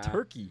 This guy got a Nah.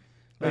 turkey.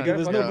 Yeah, Like you it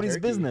was gotta fucking nobody's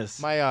turkey.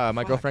 business. my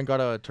Fuck. girlfriend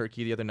got a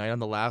turkey the other night on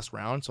the last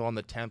round. So on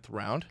the 10th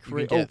round, you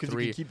can get 'cause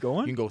three. you can keep You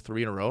going. can go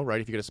 3 in a row, right?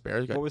 If you get a spare,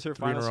 you got What was her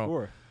 3 in a final row.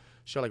 score?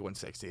 She got like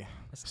 160.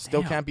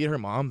 Still Damn. can't beat her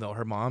mom though.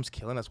 Her mom's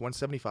killing us.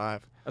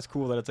 175. That's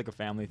cool that it's like a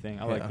family thing.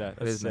 I like Yeah, that. It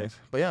That's is sick. nice.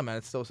 But yeah, man,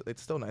 it's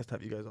still nice to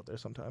have you guys out there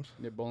sometimes.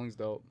 Yeah, bowling's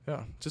dope.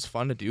 Yeah, just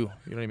fun to do. You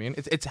know what I mean?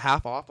 It's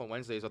half off on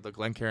Wednesdays at the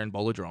Glencairn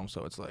Bowlodrome,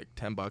 so it's like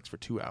 $10 for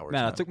 2 hours.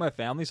 Man, I took my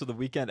family. So the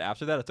weekend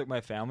after that, I took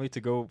my family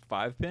to go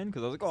 5-pin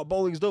because I was like, "Oh,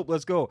 bowling's dope.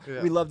 Let's go."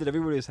 Yeah. We loved it.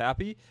 Everybody was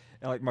happy,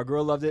 and like my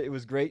girl loved it. It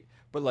was great,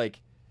 but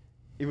like,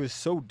 it was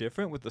so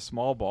different with the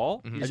small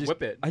ball. Mhm. You just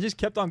whip it. I just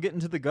kept on getting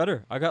to the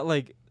gutter.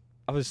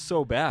 I was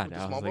so bad. With the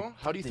I was small like, ball?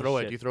 How do you "Fuck throw this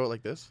it? shit." Do you throw it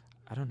like this?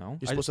 I don't know.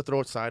 You're supposed to throw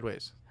it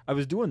sideways, I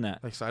was doing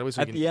that. like sideways.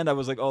 So At you the can, end, I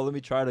was like, "Oh, let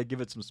me try to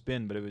give it some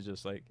spin," but it was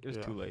just like it was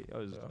Yeah. too late. I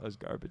Yeah. was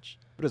garbage.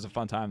 But it was a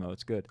fun time though.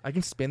 It's good. I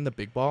can spin the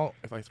big ball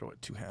if I throw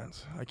it 2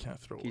 hands. I can't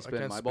throw. Can you I spin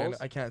can't my spin. balls?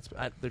 I can't.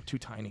 They're too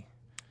tiny.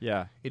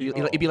 Yeah,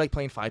 It'd be like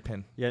playing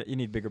 5-pin. yeah. You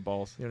need bigger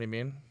balls. You know what I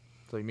mean?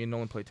 So me and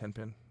Nolan play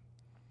 10-pin.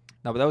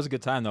 No, but that was a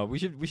good time though. We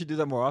should do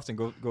that more often.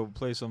 Go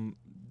play some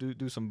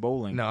do some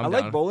bowling. No, I'm I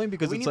like down. bowling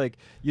because We it's need- like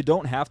you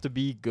don't have to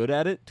be good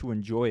at it to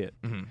enjoy it.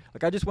 Mm-hmm.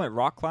 Like I just went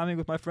rock climbing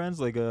with my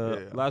friends like yeah.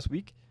 last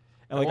week,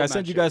 and The like whole I sent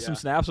match you shit, guys some yeah.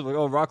 snaps of like,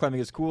 oh, rock climbing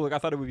is cool. Like I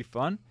thought it would be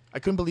fun. I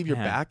couldn't believe your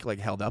Man. back like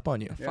held up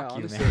on you. Yeah, Fuck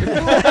you, honestly.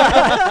 man.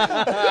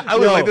 I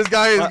was Yo, like, this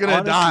guy is gonna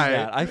honestly, die.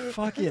 man, I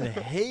fucking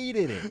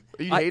hated it.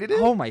 You hated it?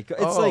 Oh my god!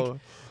 It's Oh. like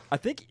I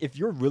think if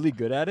you're really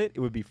good at it, it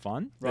would be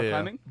fun. Rock Yeah.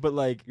 climbing? But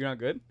like You're not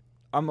good?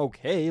 I'm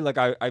okay. Like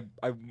I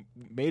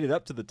made it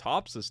up to the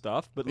tops of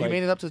stuff. But You like,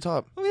 made it up to the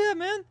top. oh yeah,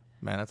 man.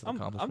 Man, that's an I'm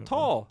accomplishment.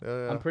 tall. Man.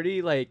 Yeah, yeah.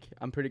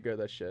 I'm pretty good at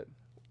that shit.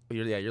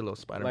 You're a little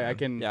Spider-Man. Like I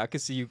can. Yeah, I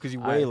could see you because you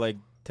weigh I- like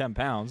 10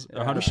 pounds or Yeah.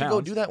 100 We should pounds.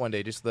 go do that one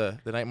day. Just the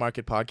night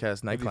market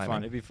podcast, night It'd be fun.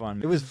 climbing. It'd be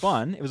fun. It was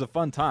fun. It was a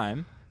fun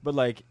time. But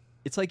like,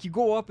 it's like you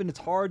go up and it's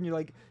hard, and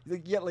you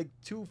get like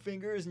 2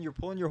 fingers, and you're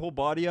pulling your whole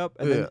body up,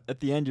 and Yeah. then at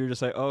the end you're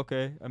just like, oh,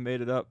 okay, I made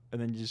it up, and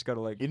then you just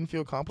gotta like You didn't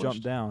feel accomplished.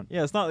 jump down.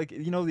 Yeah, it's not like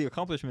the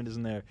accomplishment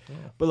isn't there. Yeah.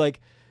 But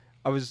like,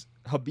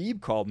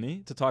 Habib called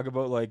me to talk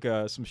about like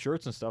some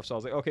shirts and stuff. So I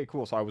was like, okay,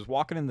 cool. So I was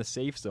walking in the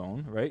safe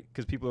zone, right?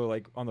 Because people are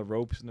like on the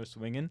ropes and they're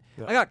swinging.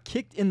 Yeah. I got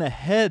kicked in the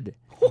head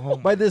Oh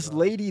by this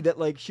lady that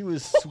like she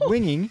was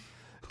swinging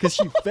because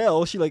she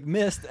fell. She like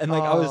missed, and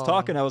like I was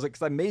talking. I was like,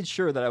 because I made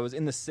sure that I was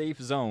in the safe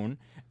zone,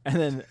 and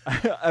then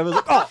I was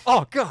like,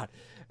 oh god.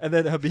 And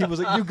then Habib was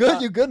like, you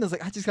good? And I was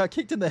like, I just got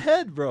kicked in the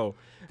head, bro.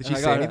 Did And she I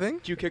say got- anything?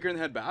 Did you kick her in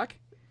the head back?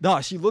 No,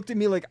 she looked at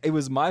me like it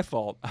was my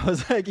fault. I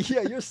was like,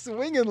 yeah, you're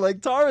swinging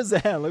like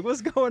Tarzan. Like,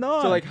 what's going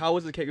on? So like, how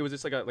was the kick? It was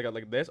just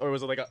like this, or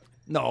was it like a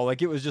no,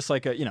 like it was just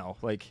like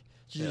like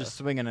she's just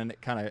swinging and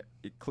it kind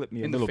of clipped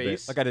me In a the little bit.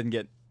 face? Like I didn't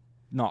get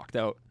knocked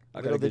out. I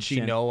got a Little good did she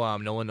shin. know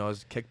Nolan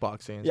knows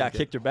kickboxing. Yeah, I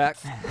kicked her back.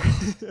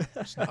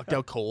 Just knocked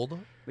out cold.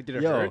 like did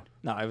it Yo, hurt?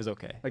 no, it was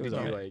okay. Like it was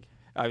did you alright. like?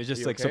 I was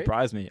just you like okay?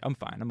 surprised me. I'm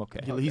fine. I'm okay.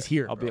 He's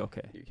here. I'll be bro.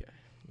 okay. Okay.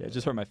 Yeah, it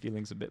just hurt my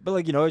feelings a bit. But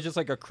like it's just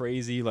like a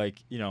crazy super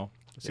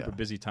Yeah.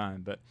 busy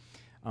time. But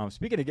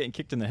speaking of getting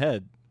kicked in the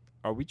head,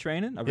 are we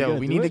training? Are Yeah, gonna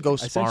we do need to it? go I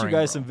sent sparring, you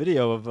guys bro. some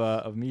video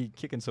of me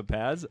kicking some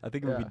pads. I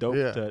think it would be Yeah. dope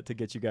Yeah. to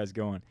get you guys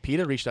going.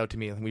 Peter reached out to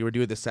me. We were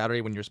doing this Saturday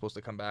when you were supposed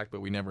to come back,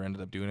 but we never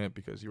ended up doing it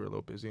because you were a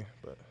little busy.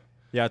 But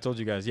Yeah, I told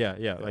you guys.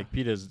 Yeah. Like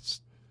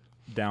Peter's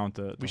down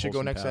to. we should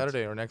go next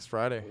Saturday or next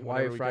Friday. Why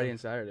whenever we Friday can. and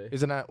Saturday?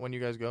 Isn't that when you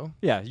guys go?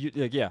 Yeah,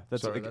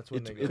 that's Sorry, like, that's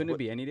when they go. Couldn't it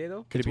be any day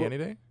though? Could it be what-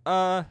 any day?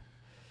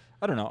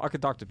 I don't know. I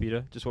could talk to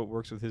Peter, just what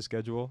works with his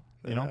schedule,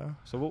 you know. Yeah.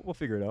 So we'll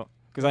figure it out.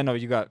 Because I know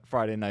you got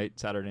Friday night,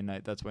 Saturday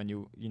night. That's when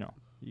you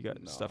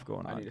got No, stuff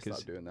going on. I need to 'cause-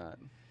 stop doing that.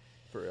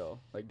 For real,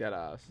 like dead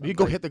ass. We could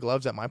go hit the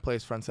gloves at my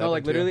place, front seven. No,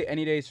 like too. literally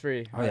any day is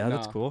free. Oh, yeah,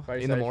 that's cool.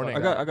 Friday, In the Saturday, morning.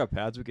 fuck I that. got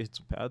pads. We could hit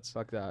some pads.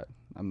 Fuck that.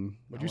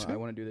 What'd you say? I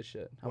want to do this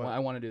shit. What? I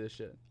want to do this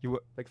shit. You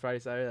Like Friday,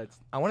 Saturday. That's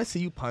I want to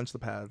see you punch the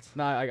pads.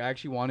 no. I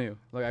actually want to.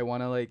 Like I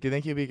want to like. Do you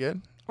think you'd be good?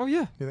 Oh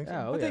yeah. Do you think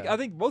Yeah, so? oh, I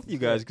think both of you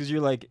guys, because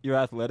you're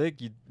athletic.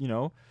 You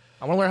know.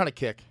 I want to learn how to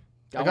kick.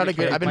 I wanna gotta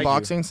get. kick. I've been My-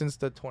 boxing since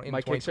the 20.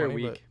 My kicks are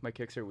 2020, weak. My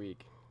kicks are weak.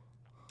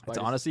 It's But I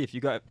just- honestly, if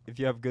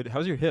you have good.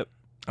 How's your hip?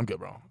 I'm good,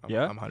 bro.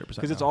 Yeah? I'm 100%.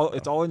 Because it's now, all bro.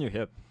 it's all in your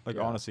hip. Like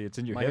Yeah. honestly, it's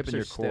in your My hip hips and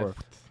your are core.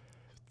 stiff.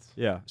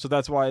 Yeah. So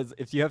that's why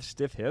if you have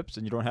stiff hips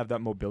and you don't have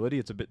that mobility,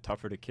 it's a bit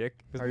tougher to kick.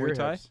 With How are Muay your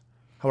Thai. hips?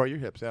 How are your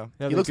hips? Yeah. Yeah, He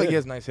they're looks like he good.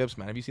 has nice hips,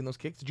 man. Have you seen those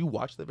kicks? Did you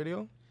watch the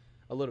video?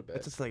 A little bit.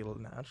 It's just like a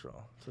little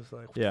natural. It's just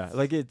like Yeah,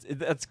 like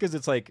that's because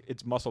it's like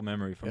it's muscle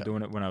memory from Yeah.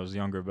 doing it when I was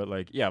younger. But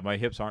like, yeah, my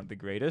hips aren't the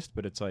greatest,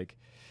 but it's like,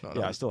 No,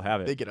 yeah, I still have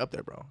it. they get up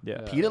there, bro.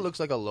 Yeah. Peter looks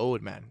like a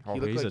load, man. Oh, He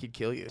looks he's like a- he'd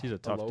kill you. He's a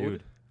tough load?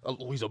 dude.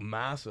 Oh, he's a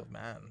massive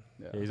man.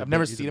 Yeah. Yeah, he's a I've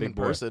never big- he's a seen him in big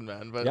boy. person,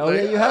 man. But Yeah, oh,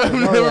 yeah, like, you have I've him.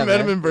 Oh, never yeah, met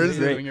him man. in Is he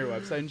person. doing your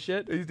website and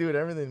shit. He's doing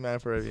everything, man.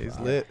 For us. He's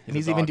Wow. lit, He's and a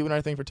he's even dog. doing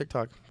our thing for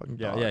TikTok. Fucking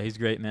Yeah, dog. yeah, he's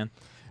great, man.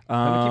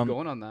 I'm gonna keep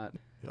going on that.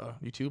 Yeah,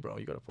 you too, bro.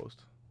 You gotta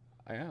post.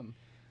 I am.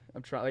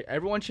 I'm trying. Like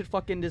everyone should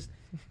fucking just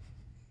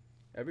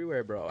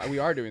everywhere, bro. We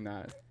are doing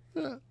that.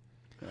 Yeah.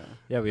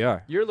 Yeah, we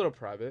are. You're a little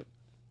private.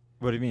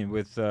 What do you mean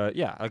with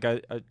yeah? Like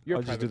You're a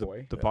I'll just do private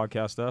boy. the Yeah.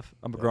 podcast stuff.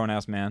 I'm a grown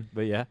ass man,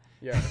 but yeah.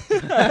 Yeah.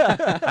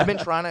 I've been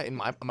trying to in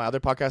my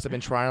other podcast. I've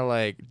been trying to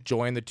like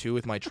join the two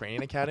with my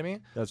training academy.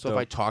 That's so dope.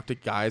 if I talk to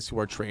guys who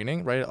are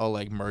training, right, I'll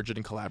like merge it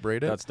and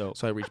collaborate it. That's dope.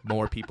 So I reach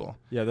more people.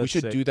 Yeah, we that's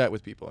should sick. do that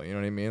with people. You know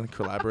what I mean?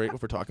 Collaborate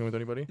if we're talking with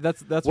anybody.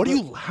 That's What are what-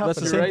 you That's laughing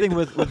the at? same Right? thing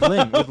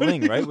with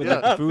Ling, right? With Yeah.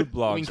 like the food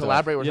blog. We can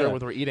collaborate with her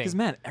with we're eating. Because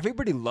man,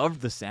 everybody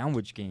loved the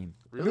sandwich game.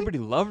 Really? Everybody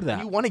loved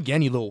that. You won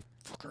again, you little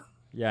fucker.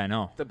 Yeah, I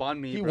know. The banh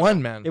mi. He bro.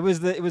 won, man. It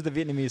was the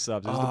Vietnamese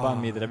subs. It was the banh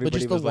mi that but everybody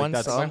just the was one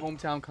like that's sub. My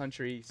hometown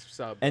country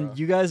sub. And bro.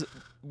 you guys,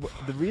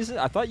 the reason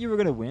I thought you were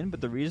gonna win, but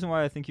the reason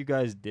why I think you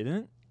guys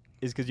didn't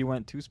is because you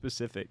went too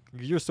specific.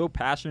 You're so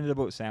passionate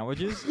about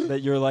sandwiches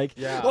that you're like,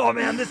 Yeah. oh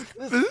man, this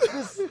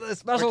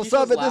special Marquise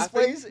sub was at this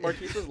place.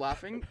 Marquise was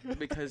laughing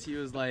because he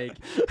was like,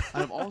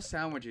 out of all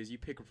sandwiches, you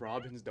pick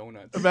Robin's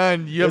Donuts.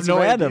 Man, you have It's no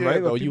random, idea,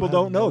 right? bro. But You people have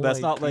don't know. no That's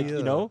not like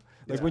idea. like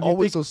It's when you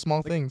always think those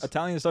small things.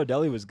 Italian Star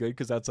Deli was good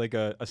because that's like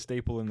a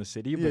staple in the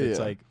city. But Yeah, it's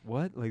yeah. like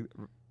what like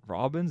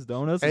Robin's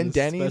Donuts And a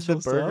Denny's the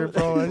special burger, sub?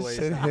 bro. That Chick-fil-A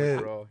shit sandwich, hit.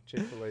 bro.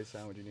 Chick-fil-A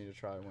sandwich, you need to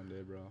try one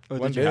day, bro. Oh,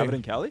 One did you have day. it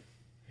in Cali?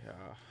 Yeah.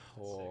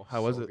 Oh,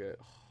 How was so it? Good.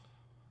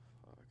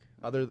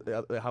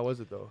 How was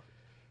it though?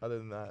 Other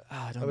than that.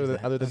 Ah, don't Other do than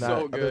that. other than So that.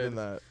 Other good. than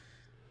that.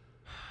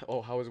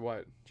 Oh, how was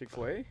what?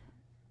 Chick-fil-A?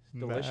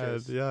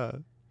 Delicious. Mad, yeah.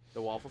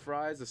 The waffle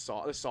fries, the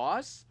sauce. The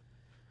sauce?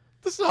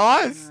 The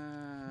sauce.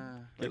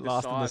 Get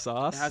lost in the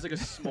sauce? It has like a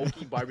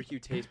smoky barbecue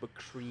taste, but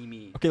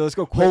creamy. Okay, let's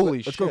go quick.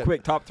 Holy let's go shit.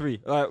 quick. Top three.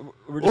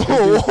 We're just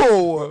gonna do-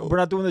 Whoa. we're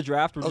not doing the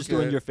draft. We're just Okay.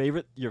 doing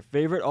your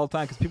favorite all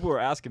time because people were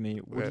asking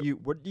me, Okay.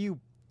 what do you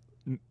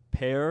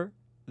pair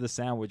the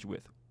sandwich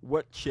with?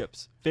 What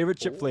chips? Favorite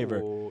chip flavor?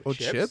 Oh,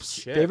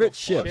 chips? Favorite Oh,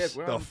 chips. shit,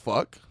 we're The on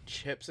fuck?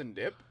 chips and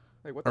dip?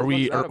 Like what Are the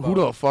we? fuck's that Who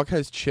about? the fuck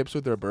has chips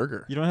with their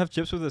burger? You don't have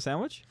chips with a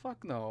sandwich?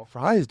 Fuck no.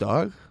 Fries,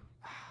 dog.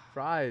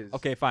 Fries.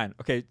 Okay, fine.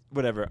 Okay,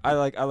 whatever. I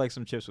like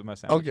some chips with my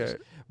sandwiches.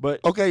 Okay. But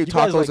Okay, you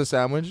guys tacos like, a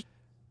sandwich.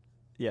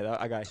 yeah,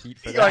 I got heat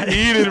for You that. got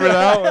heated for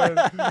that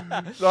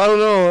one. So I don't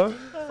know.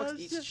 Who the fuck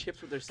eats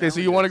chips with their Okay, sandwiches? so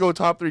you want to go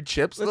top 3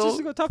 chips Let's though?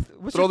 just go top.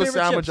 What's Throw your the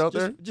favorite sandwich chips? out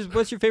there? Just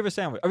what's your favorite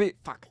sandwich? I mean,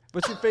 fuck.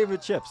 What's your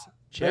favorite chips?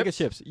 Mega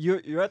Chips? chips.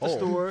 You're at the Oh.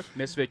 store.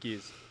 Miss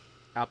Vicky's.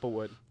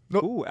 Applewood. No.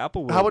 Ooh,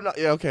 Applewood. How about not?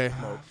 Yeah, okay.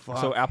 Fuck.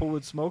 So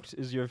Applewood smoked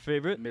is your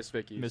favorite? Miss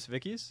Vicky's. Miss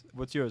Vicky's.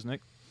 What's yours,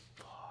 Nick?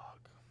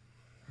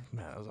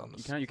 Man, I was on the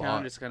You spot. kind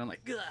of just kind of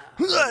like.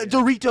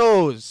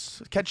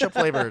 Doritos, ketchup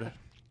flavored.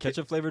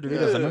 Ketchup flavored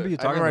Doritos. I remember you I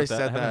talking remember I about that. I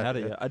said haven't that, had it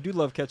yeah. yet. I do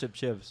love ketchup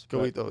chips. Go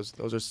but, eat those.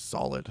 Those are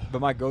solid. But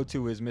my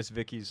go-to is Miss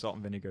Vicky's salt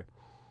and vinegar.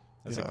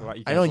 That's Yeah. like a lot.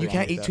 I know go you wrong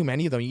can't with eat that. too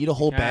many of them. You eat a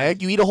whole can't.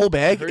 bag. You eat a whole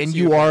bag, hurts and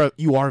you,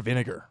 you are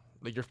vinegar.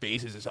 Like your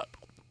face is just up.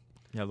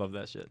 Yeah, I love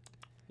that shit.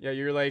 Yeah,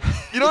 you're like.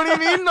 You know what I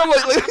mean? I'm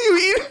like you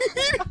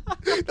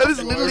eat. That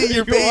is literally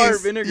your You are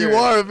face. vinegar. You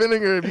are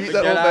vinegar if you eat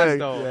that whole Dead ass, bag.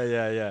 though.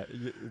 Yeah.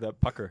 That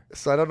pucker.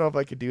 So I don't know if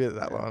I could do it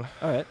that long.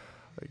 All right.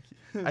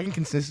 I can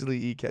consistently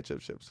eat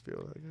ketchup chips.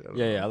 Feel like. I don't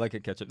Yeah, know. I like a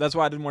ketchup. That's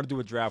why I didn't want to do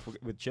a draft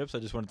with chips. I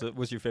just wanted to.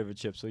 What's your favorite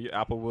chip? So your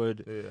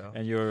Applewood Yeah.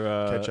 and your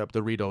Ketchup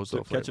Doritos.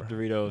 though, ketchup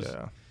flavor. Doritos.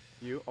 Yeah.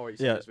 You? Oh, you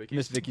said Yeah, Miss Vicky's?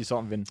 Miss Vicky's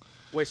salt and vin.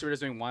 Wait, so we're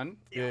just doing one?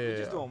 Yeah. We're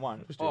just doing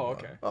one. Just doing Oh, one.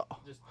 okay. Oh,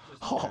 Just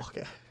oh,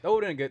 okay. That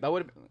would have been good. That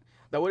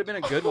would have been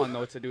a good one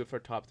though to do it for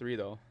top 3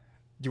 though.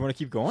 Do you want to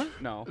keep going?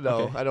 No, No,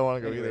 Okay. I don't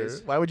want to go Anyways.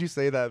 either. Why would you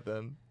say that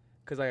then?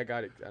 because I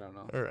got it. I don't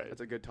know. All right.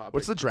 That's a good topic.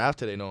 What's the draft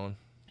today, Nolan?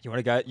 You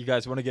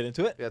guys want to get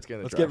into it? Yeah, let's get in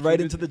the Let's draft. get right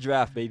into the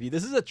draft, baby.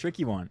 This is a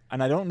tricky one,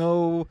 and I don't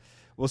know.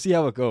 We'll see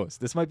how it goes.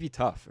 This might be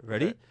tough.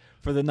 Ready? Okay.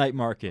 For the night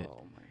market.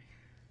 Oh my.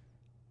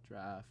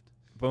 Draft.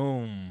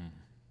 Boom.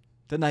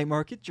 The night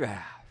market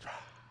draft.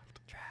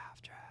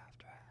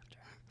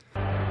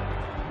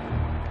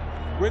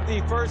 With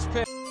the first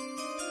pick.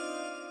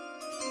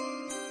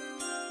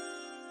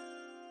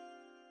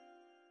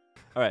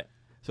 All right.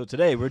 So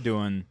today we're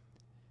doing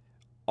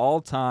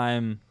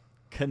all-time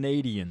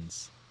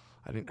Canadians.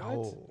 I didn't. What?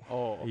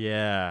 Oh, Oh.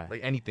 Yeah.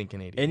 like anything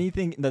Canadian.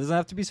 Anything that doesn't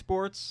have to be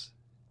sports.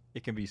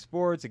 It can be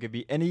sports. It could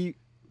be any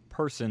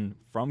person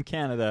from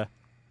Canada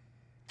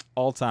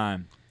all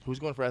time. Who's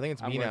going first? I think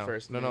it's I'm me going now.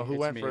 first. No, Me. no. Who It's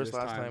went me first this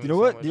last time. time? You know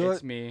what? So much- You know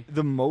It's me.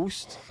 The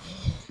most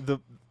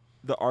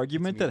the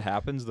argument me. that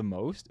happens the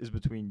most is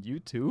between you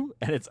two,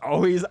 and it's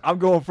always I'm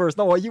going first.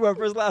 No, well, you went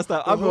first last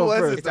time. I'm Who going was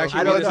it first. It's though? actually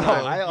I me don't this know.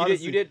 time. I You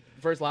honestly, did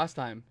first last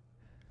time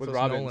with So it's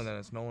Robbins. Nolan, then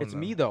it's Nolan. It's then.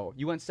 me though.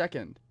 You went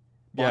second.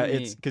 yeah, Bonnie.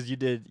 it's because you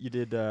did. All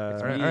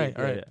right, me. all right,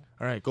 all Yeah, right,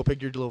 all right. Go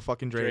pick your little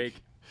fucking Drake.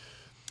 Drake.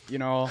 You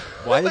know.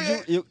 Why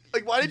did you?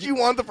 Like, why did you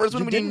want the first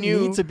one You when you didn't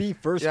knew? need to be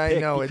first Yeah, I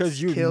pick know,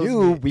 because it you kills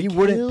knew me. we It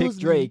wouldn't pick kills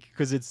me. Drake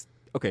because it's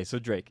okay. So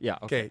Drake, yeah,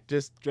 okay. Okay,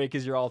 just Drake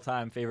is your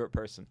all-time favorite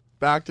person.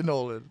 back to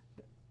Nolan.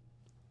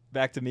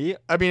 Back to me.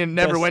 I mean, it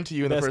never Best- went to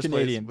you in the best first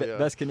Canadian. place. but yeah.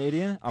 Best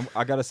Canadian.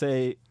 I gotta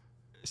say,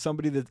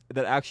 somebody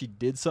that actually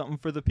did something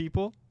for the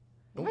people.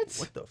 What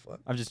the fuck?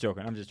 I'm just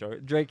joking.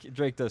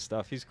 Drake does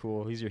stuff. He's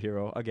cool. He's your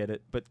hero. I get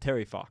it. But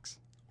Terry Fox.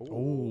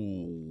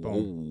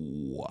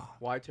 Oh.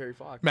 Why Terry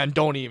Fox? Man,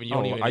 don't even. You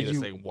don't Oh, even are need to you-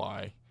 say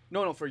why.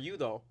 No, for you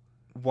though.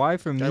 Why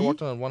for me? Guy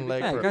walked on one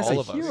leg Man, for guy's all a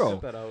of us. hero.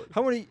 Cut that out.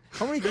 How many cut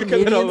that out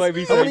Canadians? like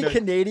me How many saying that.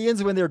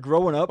 Canadians when they're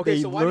growing up Okay,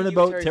 they so why do learn you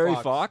about Terry Terry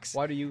Fox?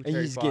 Why do you And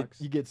Terry you Fox?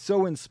 get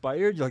so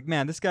inspired. You're like,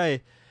 man, this guy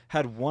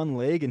had one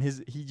leg and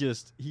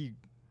he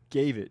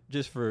gave it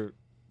just for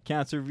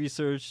cancer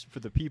research for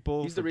the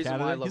people. He's the for reason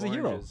Canada. why I love He's a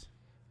hero. oranges.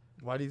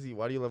 Why do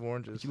you love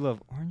oranges? Do you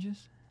love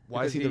oranges?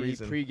 Why is he Because the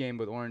reason? Pre-game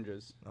with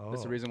oranges.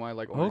 That's the Oh. reason why I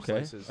like orange Okay,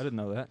 slices. I didn't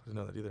know that. I didn't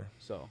know that either.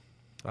 So.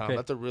 Wow, Okay.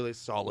 that's a really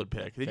solid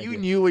pick. Thank You you.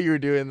 knew what you were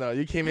doing though.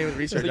 You came in with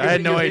research. So I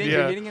had no You're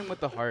idea. hitting him with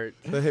the heart.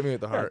 That hit me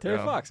with the Yeah, heart. Terry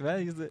yeah. Fox,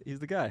 man, he's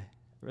the guy.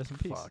 Rest in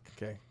peace. Fuck.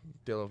 Okay,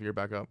 Dylan, you're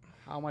back up.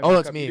 How am I? Oh, back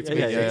it's up? me, You it's can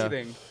me, say yeah, yeah.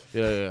 anything,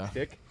 Yeah.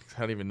 Dick. I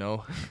don't even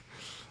know.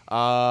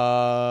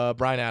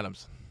 Brian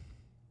Adams.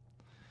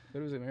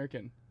 That was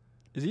American.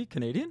 Is he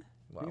Canadian?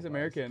 Wow, He's wow.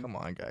 American. Come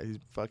on, guys. He's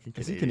fucking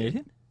Is Canadian. he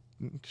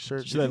Canadian?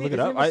 Sure. Should I look it Isn't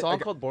up? there a song I-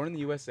 called "Born in the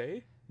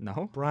USA"?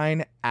 No.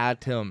 Brian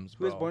Adams.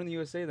 Who was bro. born in the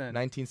USA then?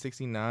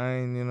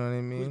 1969. You know what I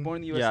Who mean? was born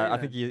in the USA? Yeah, I then?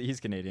 think he's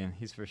Canadian.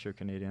 He's for sure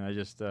Canadian. I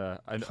just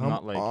I'm Come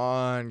not like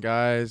on,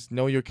 guys.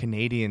 Know your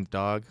Canadians,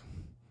 dog.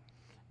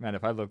 man.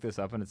 If I look this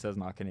up and it says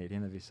not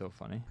Canadian, that'd be so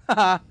funny.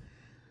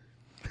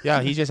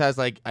 Yeah, he just has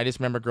like. I just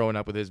remember growing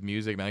up with his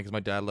music, man, because my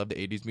dad loved the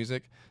 '80s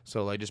music.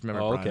 So I just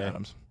remember Oh, Brian okay.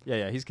 Adams.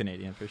 Yeah, he's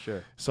Canadian for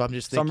sure. So I'm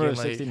just thinking, Summer of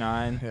like,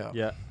 '69. yeah.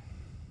 Yeah.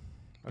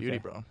 beauty, Okay.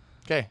 bro.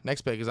 Okay,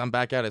 next pick is I'm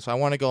back at it. So I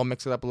want to go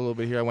mix it up a little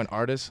bit here. I went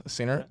artist,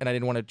 singer, and I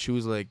didn't want to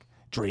choose like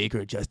Drake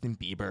or Justin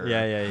Bieber.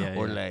 Yeah.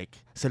 Or like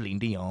Celine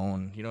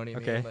Dion. You know what I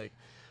mean? Okay. Like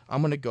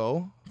I'm gonna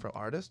go from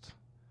artist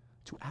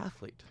to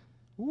athlete.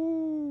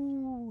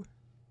 Ooh.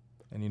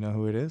 And you know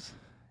who it is?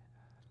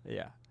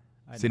 Yeah.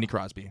 I Sidney know.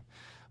 Crosby.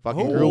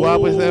 Fucking grew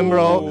up with him,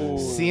 bro.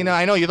 Cena,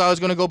 I know you thought I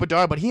was gonna go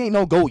Bedard, but he ain't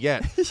no GOAT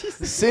yet.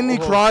 Sidney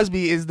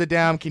Crosby is the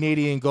damn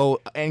Canadian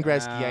GOAT, and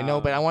Gretzky. I know,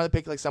 but I want to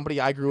pick like somebody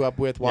I grew up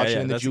with,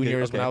 watching in the that's a good-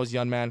 juniors when okay. I was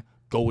young, man.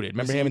 Goated.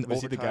 Remember him in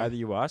was he the guy overtime? that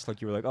you watched? Like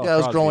you were like, oh, Yeah, I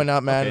was Crosby. growing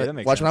up, man. Okay, Like, that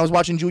makes when I sense. was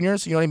watching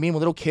juniors, you know what I mean? When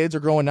little kids are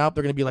growing up,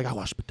 they're gonna be like, I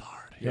watched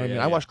Bedard. You know what I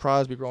mean? I watched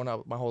Crosby growing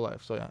up my whole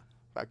life. So yeah,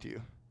 back to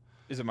you.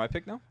 Is it my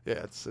pick now?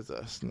 Yeah, it's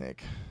a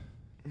snake.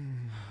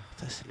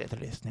 It's a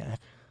slithery snake.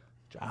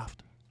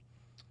 Draft.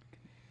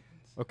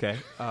 Okay.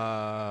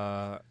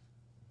 Come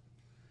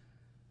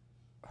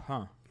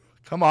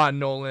on,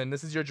 Nolan.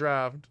 This is your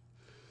draft.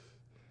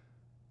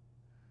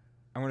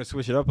 I'm gonna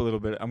switch it up a little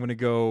bit. I'm gonna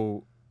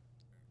go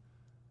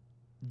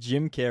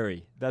Jim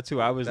Carrey. That's who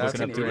I was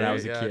looking up to when I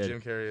was a kid.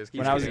 Jim Carrey is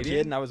When I was a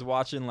kid and I was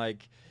watching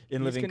like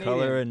In Living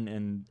Color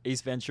and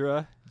Ace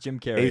Ventura, Jim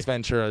Carrey. Ace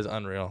Ventura is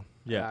unreal.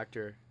 Yeah.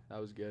 Actor.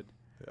 That was good.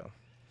 Yeah.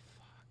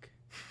 Fuck.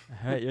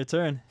 All right, your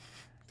turn.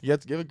 You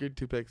have to give a good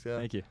 2 picks. Yeah.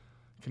 Thank you.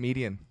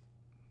 Comedian.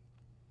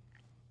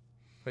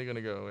 What are you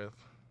gonna go with?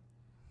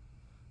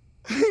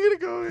 Who you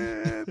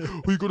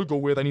gonna go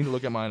with? I need to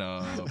look at mine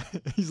up.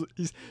 he's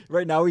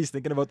right now. He's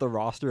thinking about the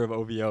roster of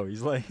OVO.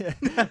 He's like, The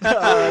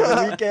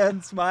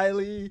Weeknd,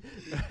 Smiley,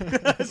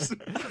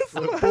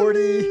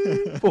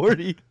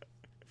 40.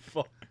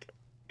 Fuck.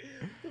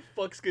 The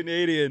fuck's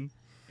Canadian?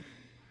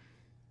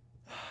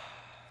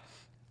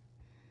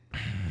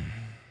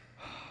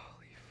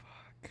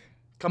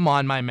 Come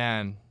on, my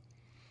man.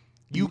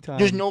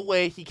 There's no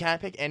way he can't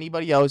pick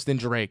anybody else than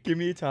Drake. Give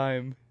me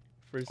time.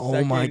 For a Oh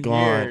second my God.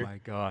 Oh here. my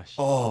gosh.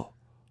 Oh.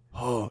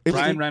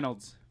 Ryan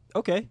Reynolds.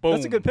 Okay, that's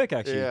a Boom. good pick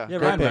actually. Yeah, Yeah,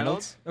 great Ryan pick.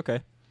 Reynolds. Okay.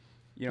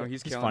 You know,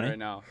 he's He's killing funny. it right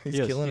now. He's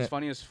Yes. killing He's it.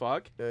 funny as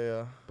fuck,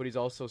 Yeah. but he's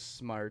also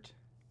smart.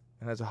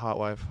 And has a hot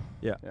wife.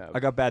 Yeah. Yeah, I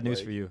got bad news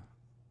like- for you.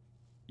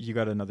 You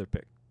got another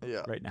pick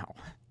Yeah. right now.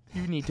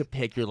 You need to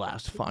pick your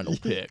last final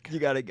pick. You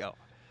gotta go.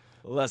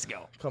 Let's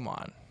go. Come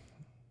on.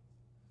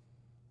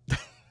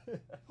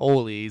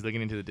 Holy, he's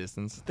looking into the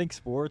distance. Think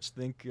sports.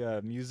 Think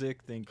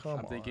music. Think. Come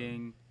I'm on.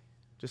 thinking.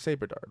 Just say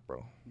Bedard,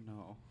 bro.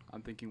 No,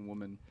 I'm thinking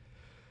woman.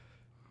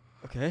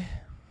 Okay.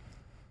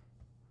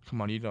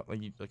 Come on, you don't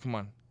like come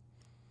on.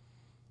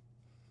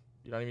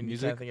 You're not even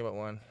Music? thinking about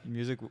one.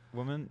 Music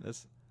woman.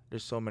 That's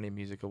There's so many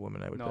musical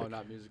women I would No, pick.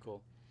 not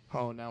musical.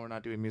 Oh, now we're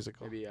not doing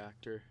musical. Maybe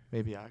actor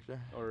Maybe actor.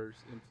 or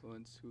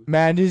influence. Who?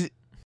 Man,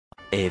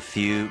 A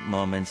few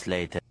moments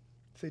later.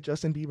 say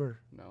Justin Bieber.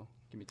 No,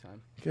 give me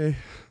time. Okay.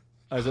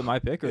 is it my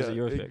pick or is it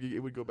your pick? It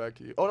would go back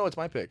to you. Oh no, it's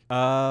my pick.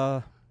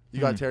 Uh,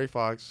 You got Terry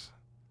Fox.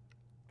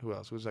 Who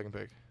else? Who's the second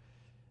pick?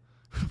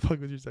 Who the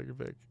fuck was your second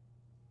pick?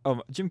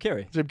 Jim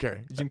Carrey. Jim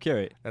Carrey. Jim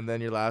Carrey. And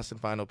then your last and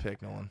final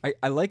pick, Nolan.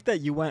 I like that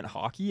you went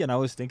hockey, and I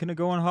was thinking of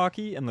going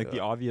hockey and like the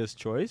Yeah. obvious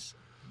choice,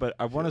 but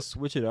I want to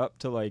switch it up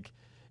to like,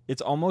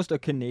 it's almost a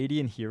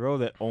Canadian hero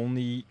that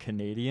only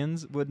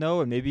Canadians would know,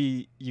 and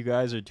maybe you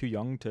guys are too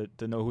young to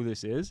know who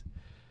this is,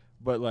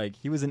 but like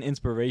he was an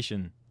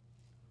inspiration,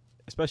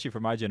 especially for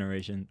my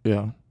generation.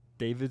 Yeah.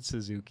 David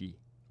Suzuki,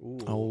 Ooh.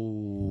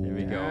 Oh. There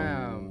we go.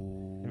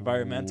 Damn.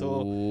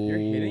 Environmental. You're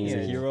hitting He's a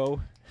it.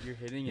 hero. You're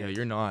hitting Yeah, it.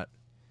 you're not.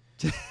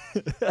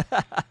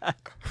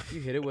 You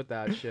hit it with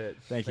that shit.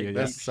 Thank Like you. deep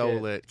That's so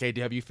shit. lit. Okay,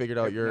 have you figured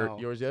out No.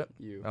 yours yet?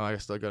 You. Oh, I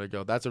still gotta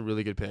go. That's a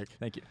really good pick,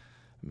 Thank you.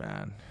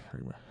 man.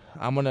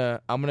 I'm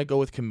gonna go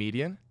with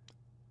comedian,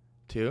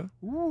 too.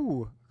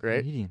 Ooh,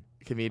 Right?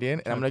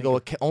 Comedian, and I'm gonna go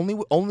with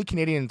only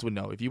Canadians would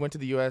know. If you went to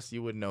the U.S.,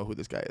 you would know who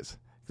this guy is,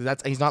 because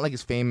he's not like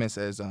as famous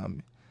as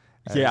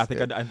Yeah, I think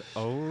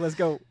let's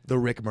go. the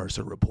Rick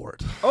Mercer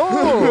Report.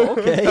 Oh,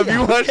 okay. Have you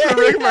watched the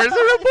Rick Mercer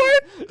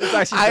Report? It's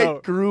actually I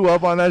dope. grew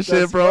up on that That's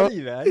shit, bro.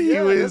 funny, man. He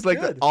Yeah, was that's like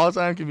good. the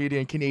all-time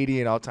comedian,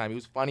 Canadian all-time. He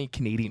was funny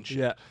Canadian shit.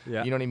 Yeah,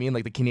 yeah. You know what I mean?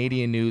 Like the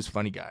Canadian news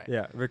funny guy.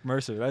 Yeah, Rick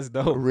Mercer. That's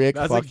dope. Rick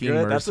that's fucking a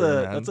good, That's Mercer,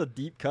 a man. that's a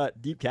deep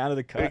cut, deep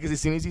Canada cut. Because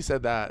as soon as you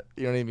said that,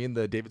 you know what I mean?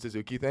 The David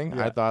Suzuki thing,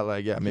 Yeah. I thought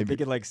like, yeah, You're maybe.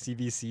 thinking like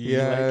CBC,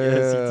 Yeah, like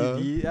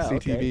CTV. Yeah,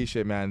 CTV okay.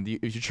 shit, man.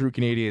 If you're true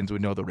Canadians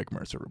would know the Rick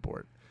Mercer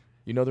Report.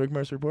 You know the Rick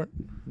Mercer Report?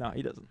 No,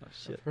 he doesn't know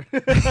shit.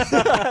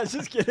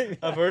 Just kidding.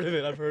 I've heard of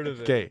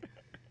it. Okay.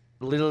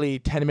 Literally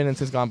 10 minutes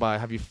has gone by.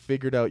 Have you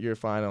figured out your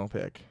final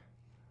pick?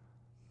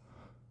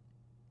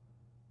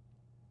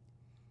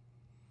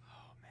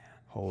 Oh, man.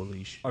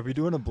 Holy shit. Are we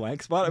doing a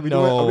blank spot? Are we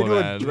No, doing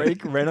man.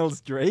 Drake,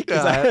 Reynolds, Drake? Is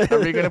Yeah, that- are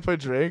we going to put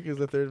Drake as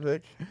the third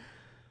pick?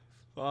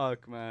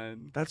 Fuck,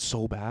 man. That's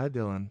so bad,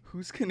 Dylan.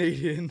 Who's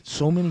Canadian?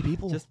 So many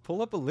people. Just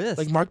pull up a list.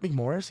 like Mark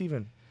McMorris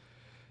even.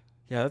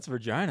 yeah, that's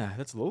Regina.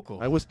 That's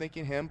local. I was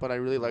thinking him, but I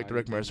really liked the I need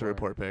Rick to think Mercer more.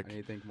 Report pick. I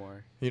need to think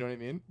more. You know what I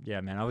mean?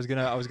 Yeah, man. I was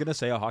gonna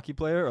say a hockey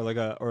player or like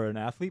or an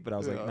athlete, but I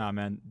was Yeah. like, nah,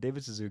 man.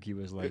 David Suzuki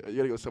was like, You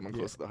got to go someone yeah.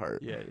 close to the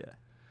heart. yeah.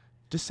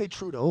 Just say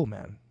Trudeau,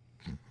 man.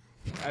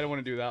 I don't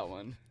want to do that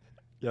one.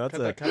 Yeah, that's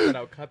Cut a that, cut that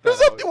out. Cut that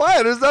There's out. nothing,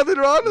 why? There's nothing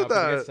wrong No, with but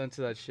you get that. sent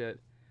to that shit.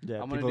 yeah.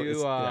 I'm gonna people- do,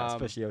 it's- yeah, um,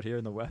 especially out here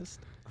in the West.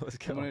 Let's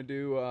go. I'm gonna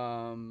do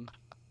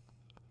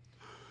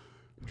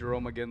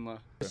Jerome McGinley.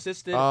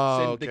 Assistant Oh,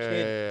 sent okay. the kid.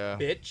 Yeah,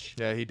 yeah. Bitch.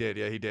 Yeah, he did.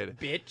 Yeah, he did.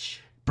 Bitch.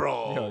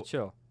 Bro. Yo,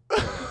 chill.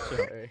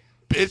 Okay.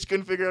 Bitch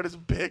couldn't figure out his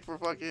pick for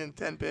fucking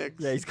 10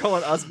 picks. Yeah, he's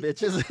calling us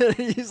bitches.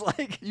 He's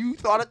like, You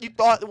thought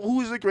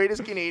who's the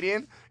greatest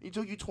Canadian? It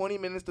took you 20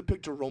 minutes to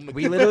pick Jerome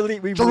McGinley.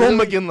 we Jerome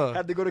literally McGinley.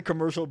 had to go to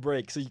commercial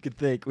break so you could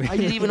think. I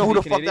didn't even know who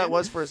the fuck Canadian? that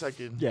was for a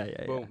second. Yeah, yeah,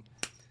 yeah. Boom.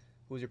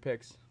 Who's your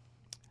picks?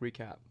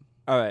 Recap.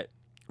 All right.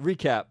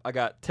 Recap. I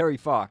got Terry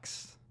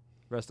Fox.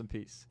 Rest in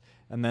peace.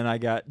 And then I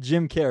got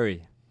Jim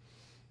Carrey.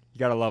 You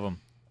gotta love him.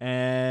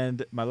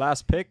 And my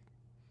last pick,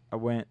 I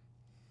went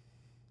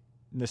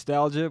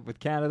nostalgia with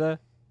Canada,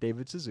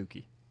 David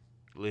Suzuki.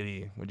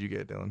 Liddy, what'd you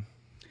get, Dylan?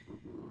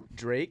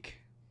 Drake,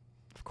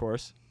 Of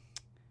course.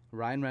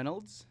 Ryan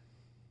Reynolds,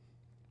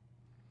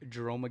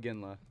 Jerome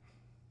McGinley.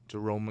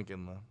 Jerome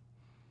McGinley.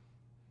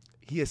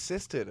 He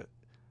assisted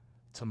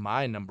to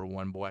my number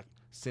one boy,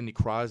 Sidney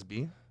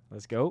Crosby,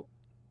 Let's go.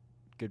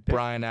 Good pick.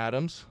 Brian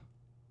Adams.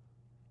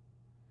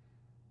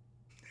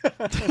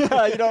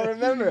 You don't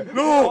remember?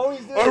 No,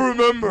 I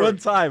remember. One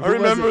time. I Who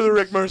was remember it? the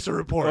Rick Mercer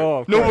report. Oh,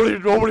 of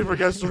nobody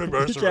forgets the Rick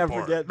Mercer can't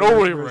report. forget the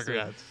Nobody Rick Mercer.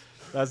 forgets.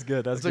 That's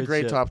good. That's That's a good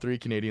great shit. top 3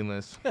 Canadian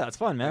list. Yeah, that's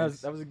fun, man. Nice.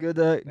 That was a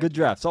good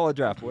draft. Solid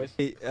draft, boys.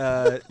 Hey,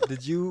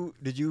 did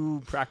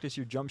you practice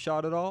your jump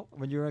shot at all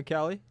when you were in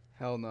Cali?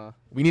 Hell no.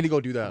 We need to go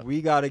do that.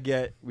 We gotta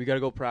get We gotta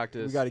go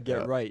practice.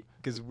 Yeah. right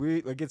because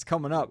it's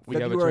coming up. We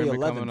have a February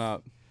tournament 11th. coming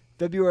up.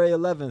 February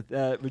 11th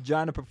at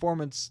Regina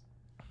Performance.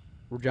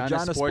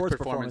 Regina Sports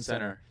Performance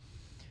Center.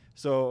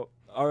 So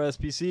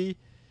RSPC,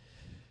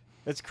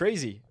 it's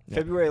crazy. Yeah.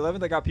 February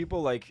 11th, I got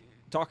people like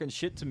talking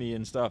shit to me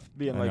and stuff,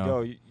 being I like, know.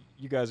 "Oh,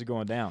 you guys are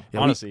going down." Yeah,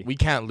 Honestly, we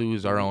can't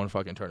lose our own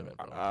fucking tournament.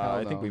 Bro. I Hell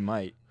think no. we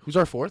might. Who's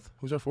our fourth?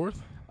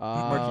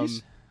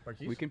 Marquise?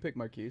 We can pick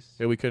Marquise.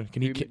 Yeah, we could.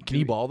 Can he? We- Can do he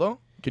we- ball though?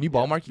 Can you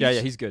ball, Marquise? Yeah,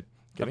 he's good.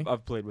 Can he?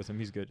 I've played with him.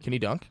 He's good. Can he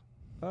dunk?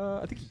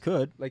 I think he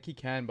could. Like he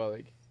can, but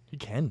like He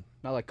can.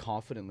 not like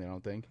confidently. I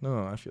don't think.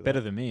 No, I feel Better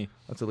that. than me.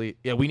 That's elite.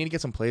 Yeah, we need to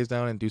get some plays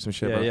down and do some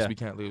shit, Yeah, bro. 'Cause yeah. we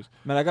can't lose.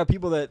 Man, I got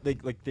people that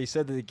they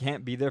said that they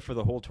can't be there for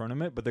the whole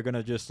tournament, but they're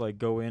gonna just like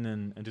go in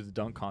and do the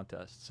dunk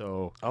contest.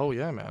 So Oh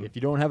yeah, man. if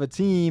you don't have a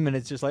team and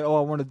it's just like, oh,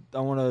 I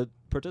want to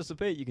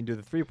participate, you can do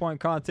the 3-point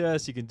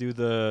contest, you can do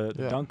the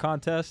Yeah. dunk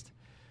contest.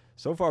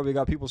 So far, we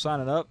got people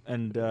signing up,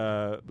 and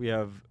we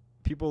have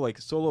people like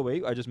Solo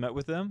 8. I just met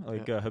with them,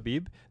 like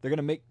Habib. They're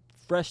gonna make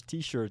fresh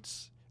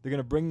T-shirts. They're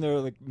gonna bring their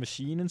like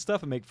machine and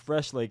stuff and make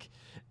fresh like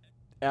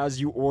as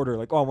you order.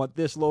 Like, oh, I want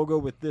this logo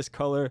with this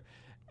color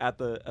at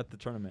the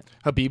tournament.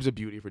 Habib's a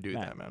beauty for doing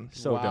that, man.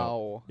 So wow.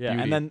 dope. Yeah,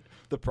 Beauty. and then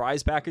the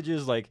prize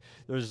packages, like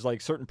there's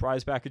like certain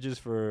prize packages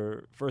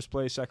for first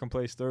place, second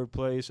place, third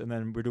place, and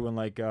then we're doing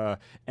like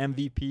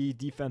MVP,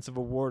 defensive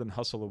award, and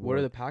hustle award. What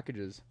are the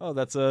packages? Oh,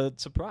 that's a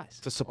surprise.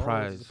 It's a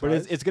surprise. But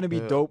it's gonna be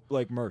Yeah. dope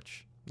like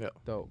merch,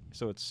 Dope.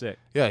 so it's sick.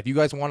 Yeah, if you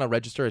guys want to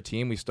register a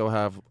team, we still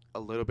have a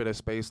little bit of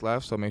space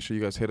left, so make sure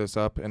you guys hit us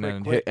up and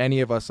then Quick. hit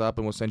any of us up,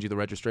 and we'll send you the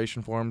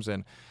registration forms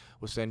and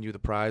we'll send you the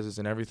prizes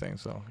and everything.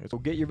 So it's So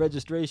get your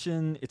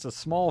registration. It's a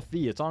small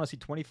fee. It's honestly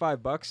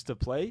 $25 to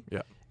play.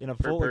 Yeah. In a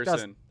Per full like,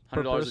 that's person.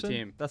 per $100 a person?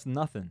 team. That's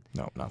nothing.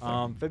 no,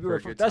 nothing. February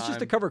For a good 1st. That's just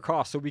to time. cover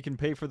costs, so we can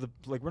pay for the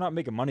like. We're not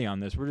making money on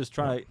this. We're just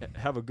trying to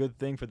have a good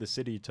thing for the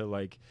city to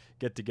like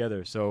get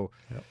together. So,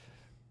 Yep.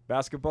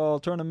 basketball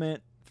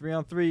tournament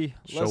 3-on-3.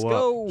 Let's Show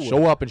go. up.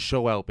 Show up and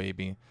show out,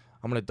 baby.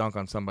 I'm gonna dunk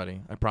on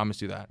somebody. I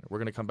promise you that. We're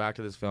gonna come back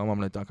to this film. I'm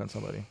gonna dunk on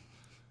somebody.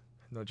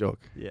 No joke.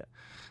 Yeah.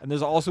 And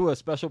there's also a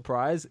special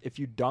prize if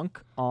you dunk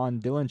on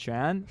Dylan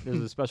Chan. There's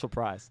a special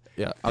prize.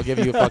 Yeah, I'll give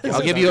you a fucking.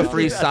 I'll give you a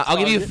free. I'll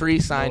give you a free No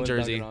signed one's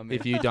jersey dunking on me.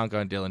 if you dunk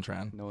on Dylan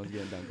Tran. No one's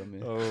getting dunked on me.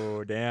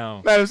 Oh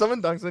damn. Man, if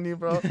someone dunks on you,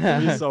 bro.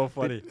 That'd be so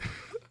funny.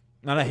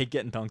 Man, I hate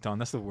getting dunked on.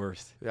 That's the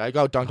worst. Yeah, I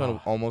got dunked on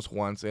almost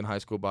once in high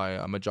school by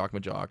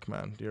Majok,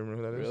 man. Do you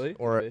remember who that is? Really?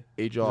 Or Really?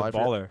 Ajal. He's I a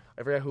forget, baller.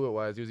 I forget who it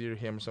was. It was either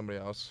him or somebody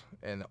else.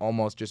 And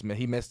almost just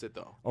he missed it,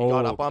 though. He Oh,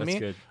 got up on that's me.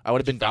 good. I would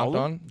have Did been you foul dunked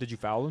him? on. Did you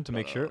foul him to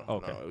make sure? No,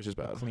 Okay. no, it was just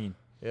bad. Clean.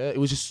 Yeah, it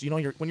was just,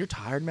 when you're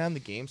tired, man,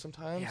 the game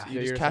sometimes, Yeah. it Yeah,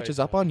 just you're catches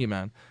like- up on you,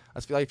 man. I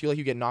feel like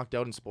you get knocked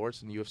out in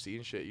sports and UFC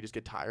and shit. You just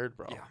get tired,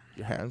 bro. Yeah.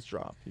 Your hands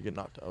drop. You get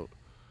knocked out.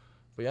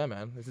 But yeah,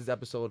 man, this is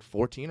episode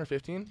 14 or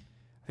 15?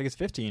 I think it's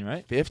 15,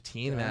 right?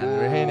 15, man.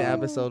 We're hitting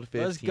episode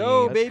 15. Let's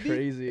go, That's baby.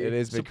 crazy. It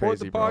is been Support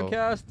crazy, the bro.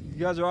 podcast. You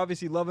guys are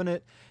obviously loving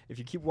it. If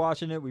you keep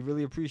watching it, we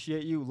really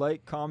appreciate you.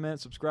 Like, comment,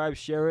 subscribe,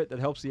 share it. That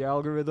helps the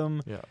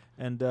algorithm. Yeah.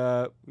 And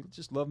we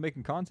just love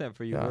making content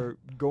for you. Yeah. We're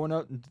going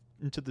out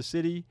into the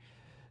city,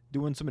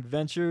 doing some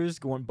adventures,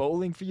 going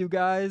bowling for you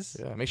guys.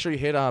 Yeah, make sure you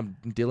hit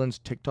Dylan's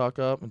TikTok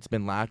up. It's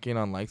been lacking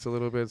on likes a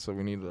little bit, so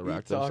we need to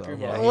rack that up.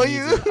 talking Yeah, about? he What needs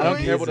you- it. I don't what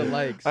care you- what it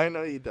likes. I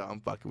know you don't. I'm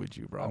fucking with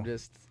you, bro. I'm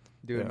just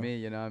doing Yeah. me.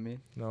 You know what I mean?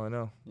 No, I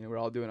know. You know, we're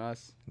all doing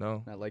us.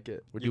 No, And I like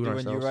it. we're You're doing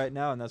doing ourselves. you right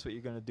now, and that's what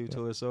you're going to do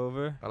till it's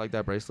over. I like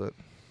that bracelet.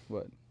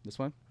 What? This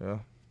one? Yeah,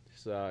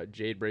 It's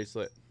jade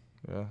bracelet.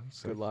 yeah.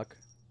 Good luck.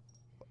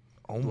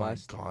 Oh my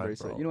Last god,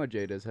 bracelet. bro. You know what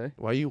jade is, hey?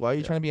 Why are you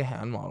Yeah. trying to be a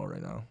hand model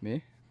right now?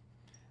 Me?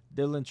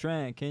 Dylan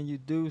Tran, can you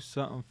do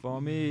something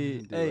for me?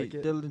 Do you Hey, like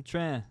it? Dylan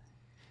Tran.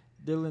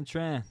 Dylan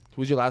Tran.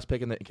 Who was your last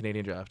pick in the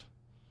Canadian draft?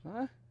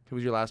 Huh? Who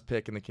was your last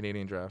pick in the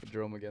Canadian draft?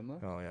 Jerome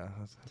McGinley? Oh yeah,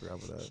 I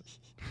forgot about that.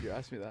 You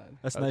asked me that.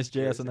 That's That's nice,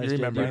 Jay. That's a crazy. nice You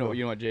Jay. remember.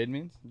 You know what jade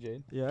means?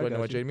 Jade? Yeah, Do I know got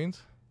what you. jade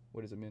means?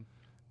 What does it mean?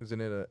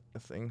 Isn't it a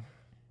thing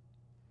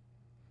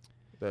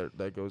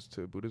that goes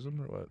to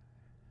Buddhism or what?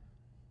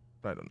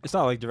 I don't know. It's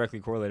not like directly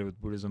correlated with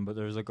Buddhism, but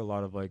there's like a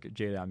lot of like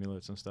jade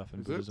amulets and stuff in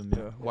Is it? Buddhism.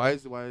 Yeah. Why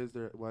is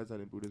that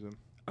in Buddhism?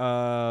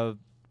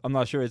 I'm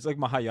not sure. It's like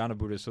Mahayana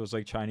Buddhist, so it's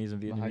like Chinese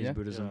and Vietnamese Mahaya?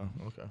 Buddhism.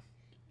 Yeah. Okay.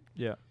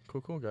 Yeah.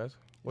 Cool, guys.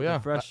 Well, yeah,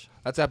 fresh.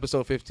 That's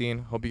episode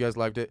 15. Hope you guys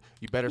liked it.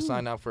 You better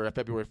sign up for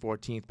February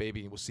 14th,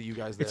 baby. We'll see you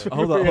guys there.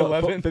 Hold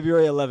on.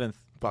 February 11th.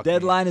 Fuck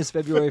Deadline is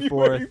February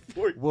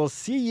 4th. We'll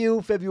see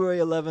you February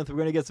 11th. We're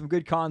going to get some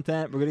good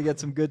content. We're going to get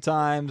some good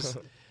times.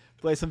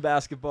 Play some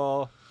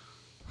basketball.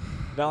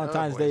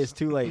 Valentine's Day is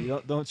too late.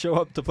 You don't show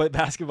up to play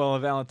basketball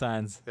on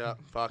Valentine's. Yeah,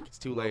 fuck. It's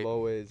too late. Love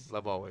always.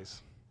 Love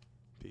always.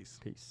 Peace.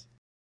 Peace.